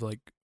wall of like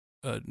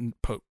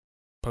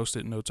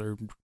post-it notes or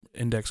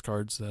index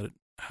cards that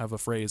have a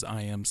phrase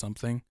 "I am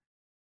something."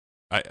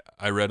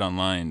 I read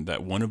online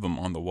that one of them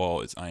on the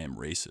wall is "I am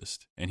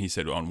racist," and he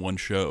said on one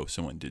show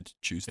someone did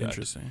choose that.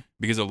 Interesting.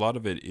 Because a lot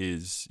of it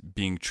is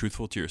being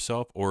truthful to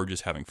yourself or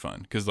just having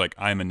fun. Because like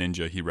 "I'm a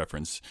ninja," he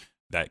referenced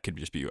that could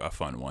just be a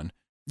fun one.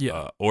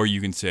 Yeah. Or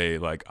you can say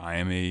like "I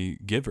am a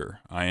giver,"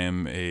 "I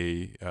am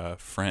a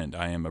friend,"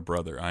 "I am a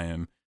brother," "I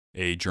am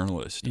a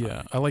journalist."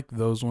 Yeah, I like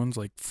those ones.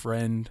 Like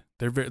friend,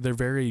 they're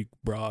very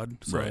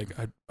broad. So Right.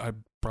 like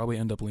I'd probably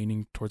end up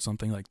leaning towards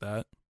something like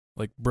that,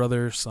 like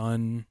brother,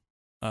 son.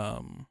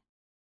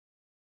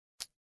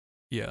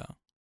 Yeah.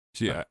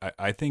 See,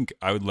 I think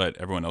I would let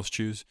everyone else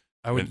choose.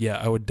 I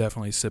would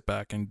definitely sit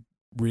back and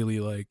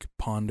really like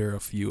ponder a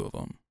few of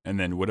them. And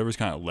then whatever's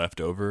kind of left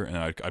over, and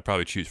I'd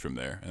probably choose from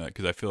there.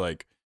 Because I feel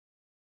like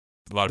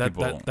a lot of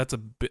people.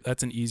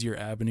 That's an easier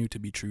avenue to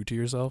be true to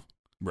yourself.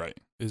 Right.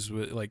 Is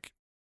like,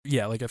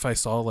 yeah, like if I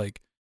saw like,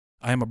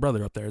 I am a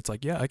brother up there, it's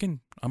like, yeah,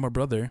 I'm a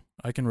brother.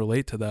 I can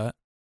relate to that.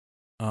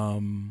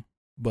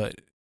 But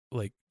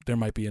like there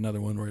might be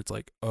another one where it's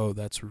like, oh,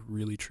 that's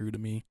really true to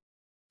me.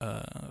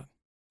 I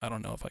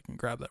don't know if I can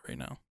grab that right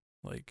now.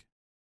 Like,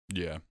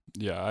 yeah.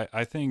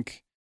 I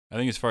think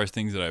as far as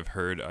things that I've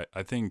heard,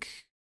 I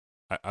think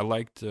I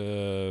liked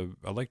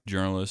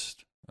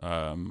journalist.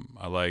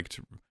 Artist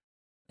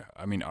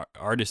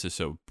is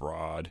so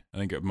broad. I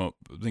think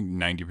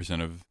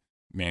 90% of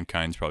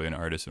mankind's probably an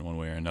artist in one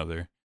way or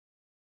another.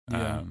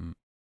 Yeah.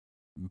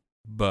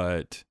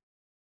 But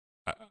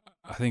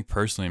I think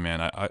personally,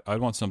 man, I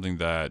want something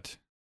that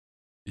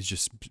is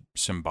just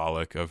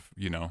symbolic of,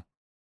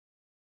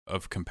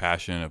 of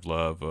compassion, of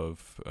love,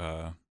 of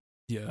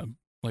yeah,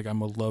 like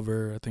I'm a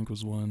lover, I think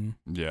was one.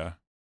 Yeah.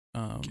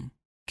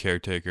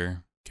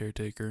 Caretaker.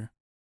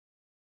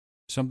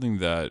 Something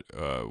that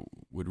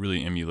would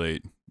really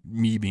emulate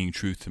me being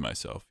truth to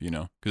myself,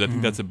 because I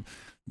think that's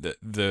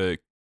the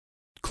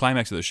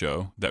climax of the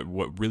show, that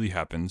what really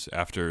happens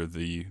after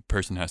the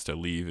person has to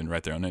leave and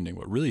write their own ending.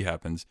 What really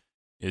happens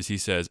is he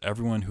says,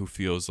 everyone who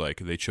feels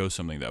like they chose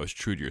something that was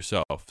true to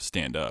yourself,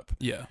 stand up.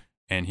 Yeah.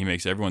 And he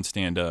makes everyone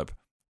stand up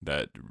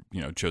that,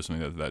 chose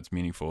something that's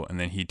meaningful. And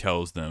then he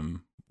tells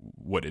them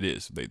what it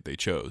is they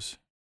chose.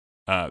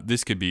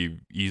 This could be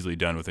easily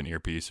done with an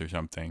earpiece or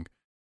something.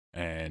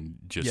 And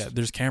just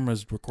there's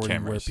cameras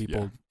recording where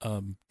people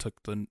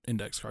took the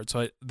index card.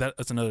 So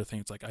that's another thing.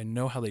 It's like, I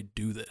know how they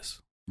do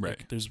this. Right.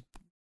 Like, there's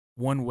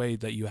one way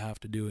that you have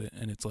to do it,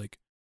 and it's like,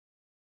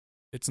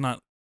 it's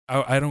not.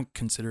 I don't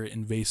consider it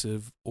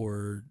invasive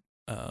or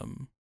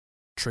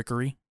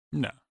trickery.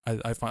 No.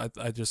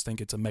 I just think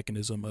it's a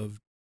mechanism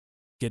of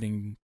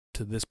getting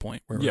to this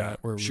point where we're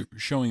at, where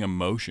showing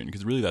emotion,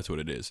 because really that's what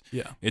it is.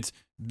 Yeah. It's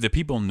the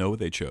people know what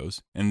they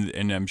chose,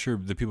 and I'm sure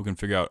the people can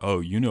figure out, oh,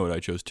 you know what I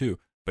chose too,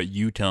 but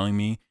you telling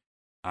me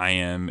I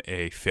am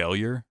a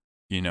failure,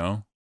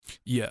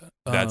 Yeah.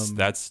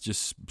 That's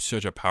just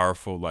such a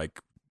powerful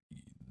like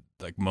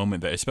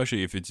moment, that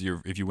especially if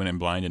you went in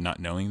blind and not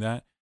knowing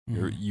that,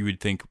 you would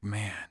think,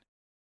 man.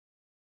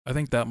 I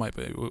think that might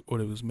be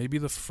what it was. Maybe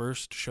the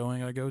first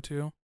showing I go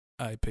to,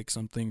 I pick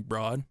something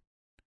broad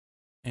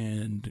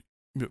and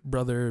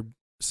brother,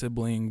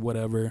 sibling,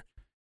 whatever,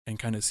 and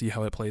kind of see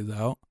how it plays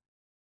out.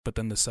 But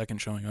then the second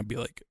showing, I'd be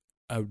like,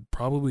 I would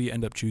probably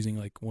end up choosing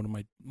like one of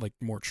my like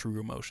more true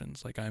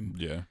emotions. Like I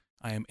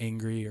am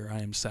angry, or I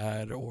am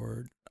sad,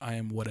 or I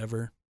am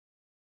whatever.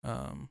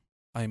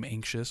 I am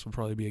anxious would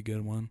probably be a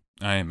good one.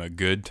 I am a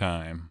good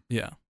time.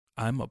 Yeah.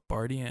 I'm a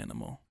party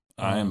animal.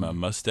 I am a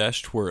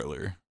mustache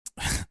twirler.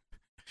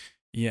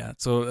 Yeah.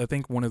 So I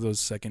think one of those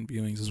second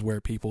viewings is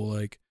where people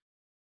like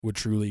would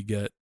truly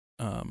get,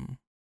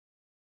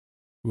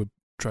 would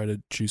try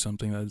to choose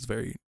something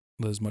that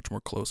is much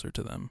more closer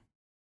to them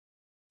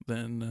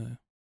than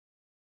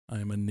I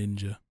am a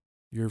ninja.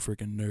 You're a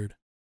freaking nerd.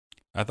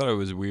 I thought it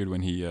was weird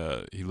when he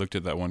looked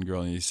at that one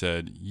girl and he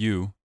said,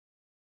 "You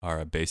are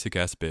a basic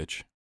ass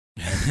bitch."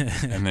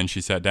 And then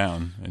she sat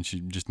down and she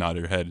just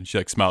nodded her head, and she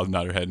like smiled and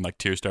nodded her head, and like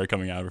tears started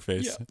coming out of her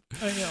face. Yeah,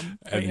 I am.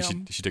 And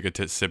then she took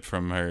a sip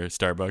from her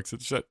Starbucks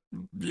and she said,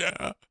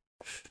 "Yeah."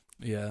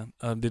 Yeah.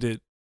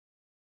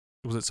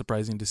 Was it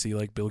surprising to see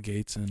like Bill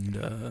Gates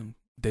and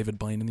David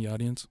Blaine in the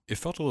audience? It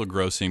felt a little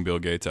gross seeing Bill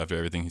Gates after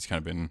everything he's kind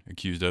of been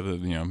accused of.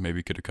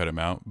 Maybe could have cut him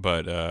out,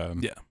 but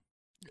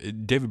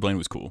David Blaine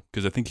was cool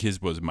because I think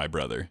his was my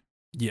brother.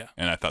 Yeah.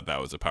 And I thought that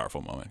was a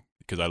powerful moment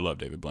because I love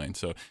David Blaine.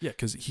 So yeah,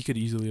 because he could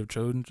easily have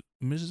chosen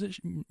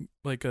musician,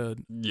 like a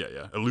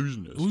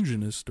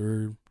illusionist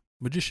or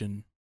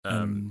magician.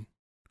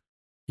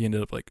 He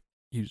ended up like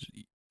he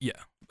Yeah,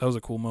 that was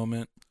a cool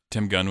moment.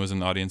 Tim Gunn was in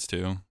the audience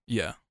too.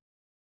 Yeah.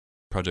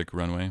 Project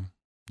Runway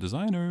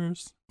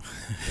designers.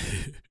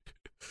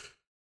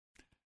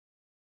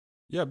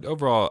 Yeah,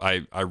 overall,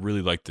 I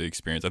really like the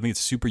experience. I think it's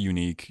super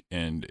unique,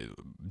 and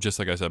just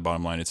like I said,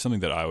 bottom line, it's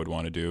something that I would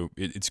want to do.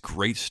 It's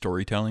great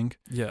storytelling.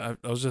 Yeah,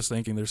 I was just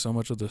thinking there's so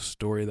much of the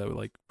story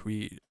that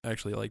we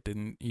actually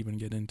didn't even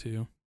get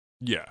into.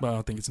 Yeah, but I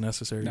don't think it's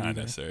necessary. Not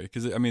necessary,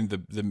 because I mean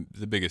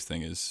the biggest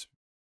thing is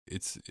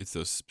it's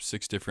those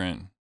 6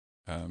 different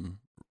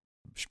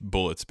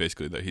bullets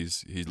basically that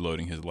he's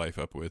loading his life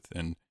up with,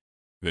 and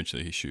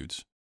eventually he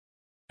shoots.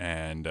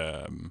 And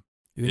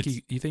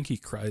you think he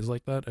cries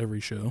like that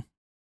every show?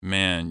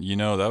 Man,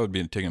 that would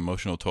be taking an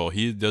emotional toll.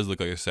 He does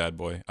look like a sad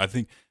boy. I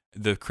think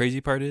the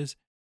crazy part is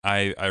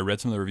I read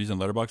some of the reviews on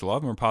Letterboxd. A lot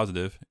of them are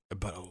positive,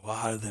 but a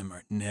lot of them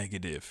are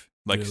negative.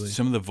 Like Really?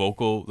 Some of the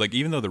vocal, like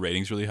even though the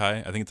rating's really high,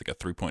 I think it's like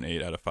a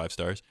 3.8 out of 5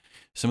 stars.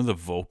 Some of the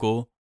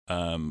vocal,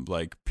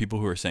 like people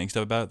who are saying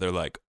stuff about it, they're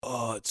like,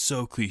 oh, it's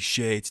so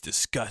cliche, it's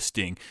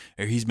disgusting,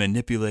 or he's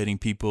manipulating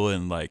people,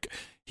 and like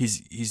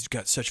he's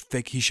got such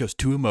fake. He shows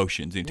 2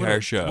 emotions the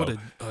entire show. What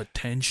a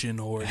tension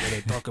whore that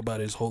I talk about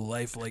his whole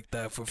life like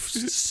that for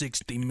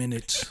 60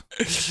 minutes.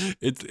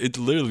 It's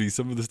literally,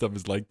 some of the stuff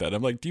is like that.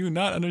 I'm like, do you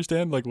not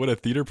understand like what a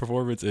theater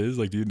performance is?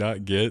 Like, do you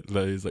not get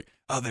that he's like,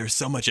 oh, there's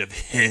so much of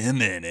him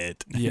in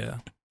it. Yeah.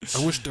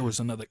 I wish there was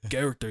another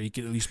character you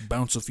could at least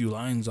bounce a few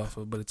lines off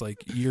of, but it's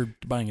like you're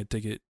buying a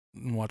ticket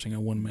and watching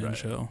a one-man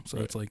show. So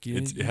it's like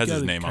it has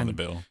his name on the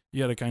bill.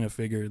 You got to kind of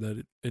figure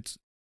that it's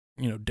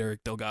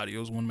Derek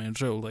Delgadio's one-man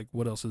show. Like,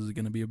 what else is it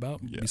going to be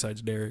about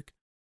besides Derek?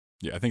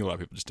 Yeah, I think a lot of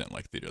people just didn't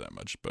like theater that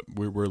much, but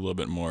we're a little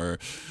bit more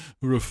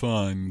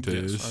refined.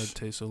 Yes, our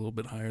tastes are a little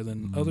bit higher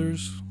than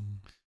others,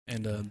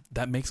 and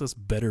that makes us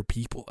better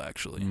people,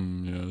 actually.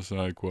 Yes,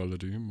 high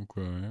quality.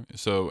 Okay.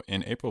 So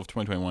in April of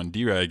 2021,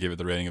 D-Rag gave it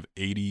the rating of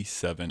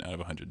 87 out of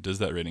 100. Does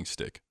that rating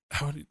stick?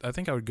 I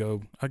think I'd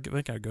go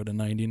to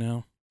 90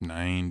 now.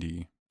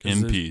 90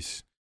 in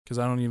peace. Because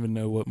I don't even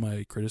know what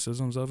my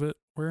criticisms of it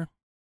were.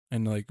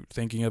 And like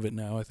thinking of it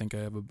now, I think I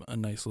have a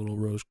nice little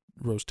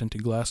rose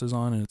tinted glasses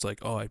on, and it's like,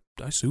 oh,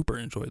 I super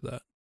enjoyed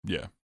that.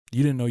 Yeah.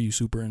 You didn't know you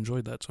super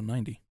enjoyed that, so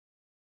 90.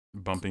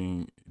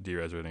 Bumping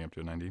D-Rad's rating up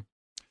to a 90.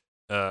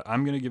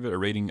 I'm gonna give it a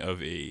rating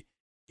of a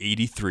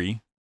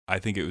 83. I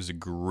think it was a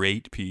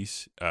great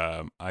piece.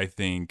 I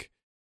think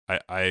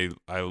I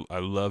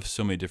love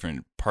so many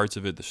different parts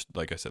of it.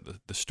 Like I said,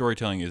 the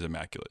storytelling is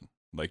immaculate.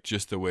 Like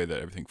just the way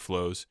that everything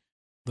flows.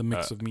 The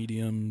mix of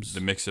mediums.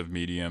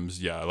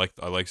 Yeah,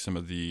 I like some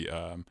of the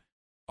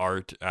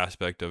art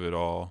aspect of it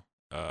all.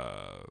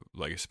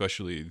 Like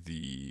especially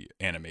the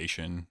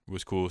animation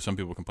was cool. Some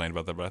people complained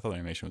about that, but I thought the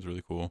animation was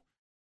really cool.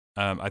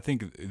 I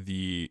think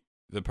the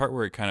part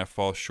where it kind of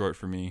falls short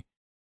for me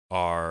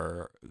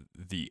are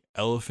the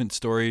elephant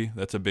story.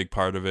 That's a big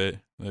part of it,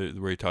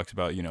 where he talks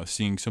about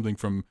seeing something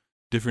from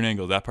different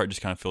angles. That part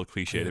just kind of felt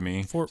cliche to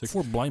me. Four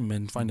blind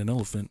men find an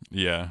elephant.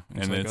 Yeah,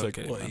 and then it's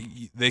okay, well,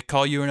 they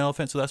call you an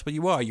elephant, so that's what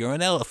you are. You're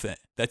an elephant.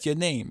 That's your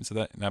name. So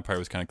that part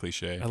was kind of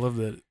cliche. I love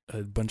that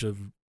a bunch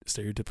of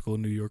stereotypical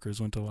New Yorkers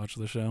went to watch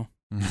the show.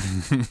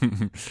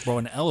 Bro,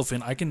 an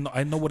elephant.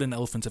 I know what an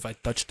elephant is if I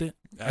touched it.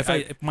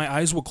 If my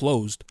eyes were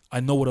closed, I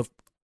know what a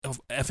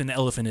effing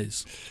elephant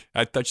is.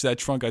 I touched that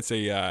trunk. I'd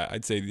say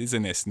this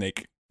isn't a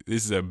snake.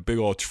 This is a big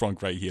old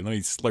trunk right here. Let me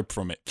slurp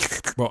from it.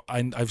 Bro,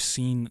 I've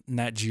seen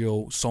Nat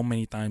Geo so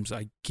many times.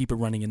 I keep it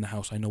running in the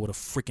house. I know what a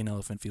freaking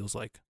elephant feels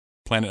like.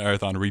 Planet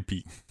Earth on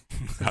repeat.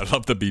 I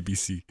love the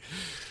BBC.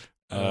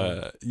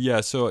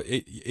 Yeah, so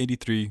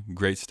 83,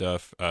 great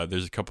stuff.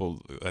 There's a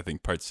couple, I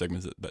think,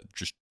 segments that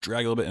just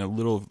drag a little bit, and a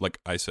little, like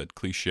I said,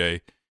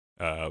 cliche.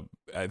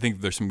 I think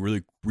there's some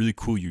really, really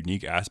cool,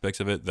 unique aspects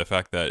of it. The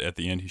fact that at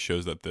the end he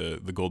shows that the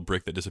gold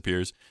brick that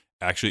disappears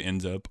actually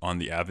ends up on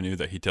the avenue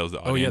that he tells the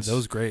audience. Oh yeah, that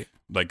was great.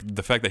 Like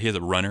the fact that he has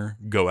a runner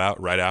go out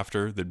right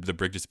after the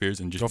brick disappears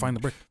and just go find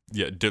the brick.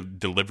 Yeah,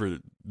 deliver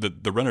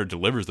the runner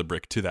delivers the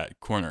brick to that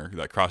corner,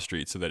 that cross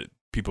street, so that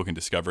people can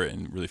discover it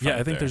and really find it.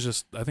 Yeah, I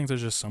think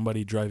there's just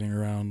somebody driving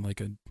around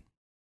like a.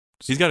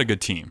 He's got a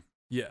good team.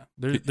 Yeah,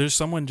 there's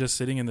someone just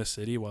sitting in the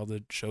city while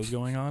the show's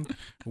going on,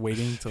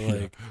 waiting to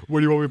like. Where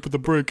do you want me to put the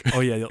brick?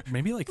 Oh yeah,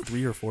 maybe like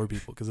 3 or 4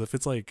 people, because if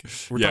it's like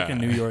we're talking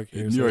New York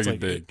here, New so York it's is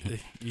like big.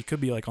 You could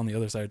be like on the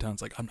other side of town.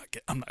 It's like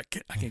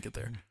I can't get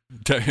there.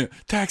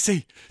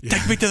 Taxi,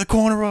 take me to the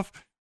corner of.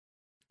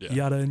 Yeah.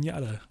 Yada and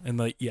yada, and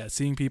like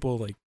seeing people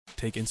like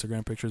take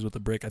Instagram pictures with the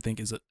brick, I think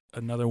is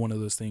another one of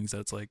those things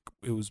that's like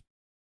it was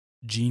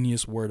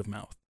genius word of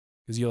mouth,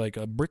 because you're like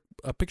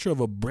a picture of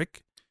a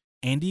brick.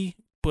 Andy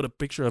put a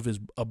picture of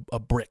a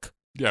brick.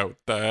 Yeah, what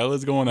the hell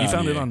is going on? He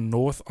found it on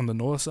the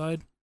north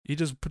side. He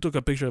just took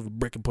a picture of a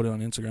brick and put it on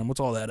Instagram. What's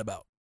all that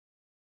about?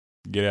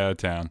 Get out of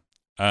town.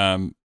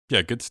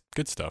 Yeah,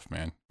 good stuff,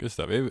 man. Good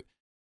stuff. It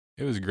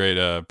was a great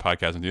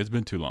podcast with you. It's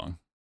been too long.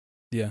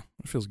 Yeah,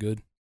 it feels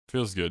good.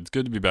 Feels good. It's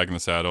good to be back in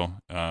the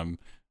saddle.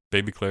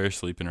 Baby Claire is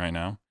sleeping right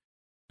now,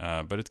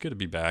 but it's good to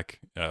be back.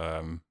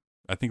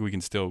 I think we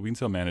can still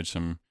manage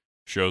some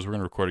shows. We're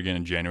gonna record again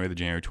in January. The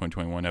January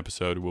 2021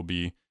 episode will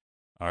be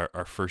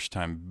our first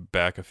time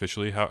back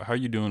officially. How are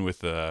you doing with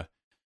the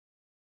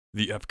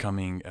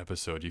upcoming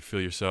episode? Do you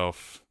feel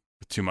yourself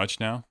with too much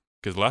now?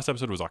 Because the last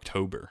episode was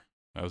October.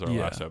 That was our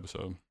Yeah. last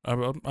episode.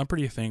 I'm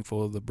pretty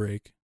thankful of the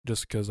break,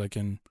 just because I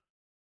can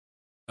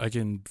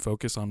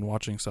focus on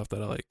watching stuff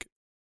that I like.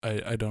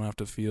 I don't have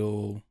to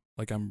feel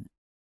like I'm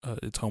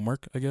it's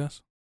homework, I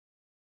guess.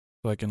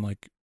 So I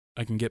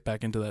can get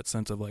back into that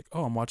sense of like,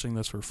 oh, I'm watching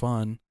this for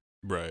fun.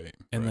 Right.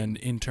 And right. then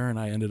in turn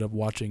I ended up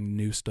watching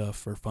new stuff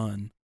for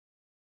fun.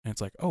 And it's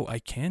like, oh, I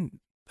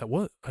can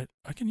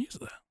use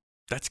that.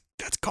 That's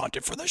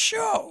content for the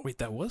show. Wait,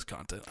 that was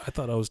content. I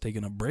thought I was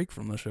taking a break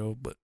from the show,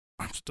 but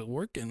I'm still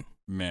working.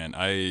 Man,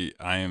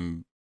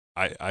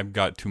 I've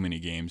got too many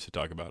games to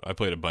talk about. I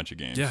played a bunch of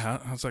games. Yeah,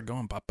 how's that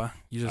going, Papa?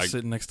 You just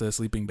sitting next to a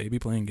sleeping baby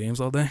playing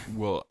games all day?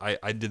 Well,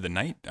 I did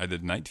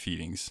night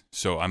feedings,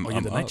 so I'm the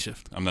up. night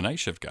shift. I'm the night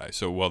shift guy.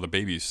 So while the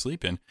baby is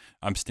sleeping,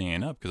 I'm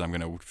staying up because I'm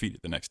gonna feed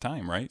it the next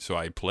time, right? So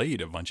I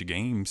played a bunch of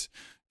games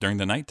during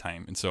the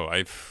nighttime, and so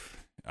I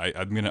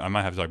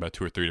might have to talk about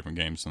 2 or 3 different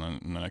games in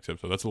the next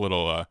episode. That's a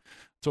little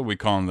that's what we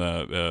call in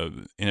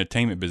the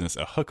entertainment business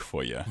a hook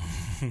for you.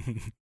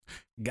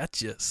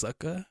 Gotcha,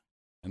 sucker.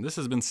 And this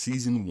has been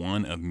season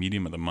 1 of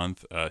Medium of the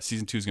Month.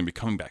 Season 2 is going to be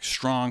coming back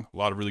strong. A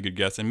lot of really good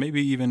guests, and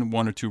maybe even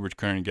 1 or 2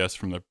 recurring guests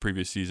from the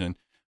previous season.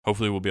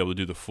 Hopefully, we'll be able to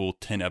do the full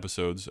 10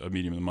 episodes of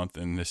Medium of the Month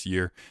in this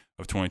year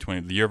of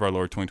 2020, the year of our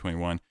Lord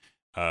 2021.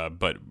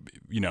 But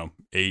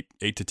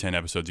 8 to 10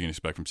 episodes you can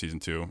expect from season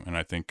 2, and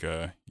I think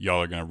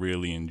y'all are going to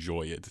really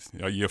enjoy it.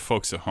 You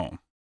folks at home.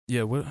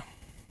 Yeah, what?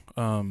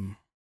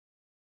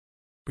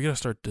 We gotta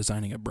start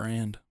designing a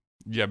brand.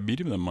 Yeah,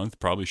 Medium of the Month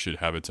probably should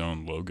have its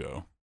own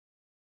logo.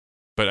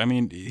 But I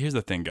mean, here's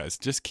the thing, guys.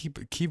 Just keep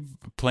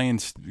playing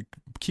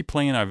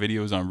our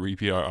videos on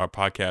repeat, our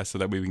podcast, so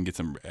that way we can get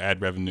some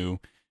ad revenue,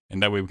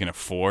 and that way we can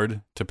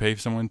afford to pay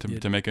someone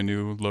to make a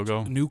new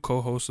logo. New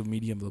co-hosts of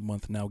Medium of the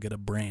Month now get a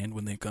brand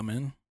when they come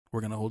in.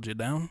 We're gonna hold you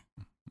down,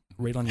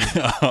 right on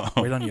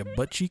your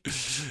butt cheek.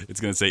 It's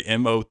gonna say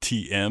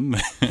MOTM.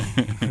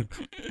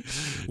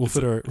 We'll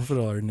put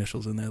our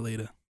initials in there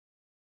later.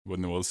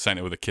 We'll sign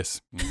it with a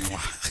kiss.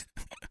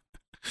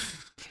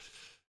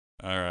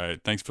 All right.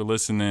 Thanks for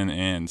listening,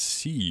 and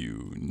see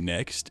you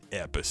next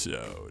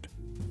episode.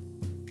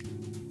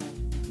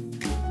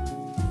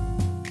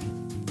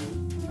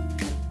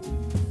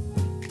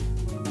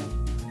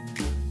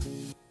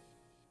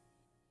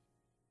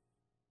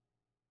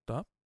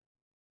 Stop.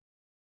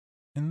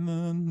 In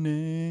the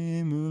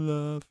name of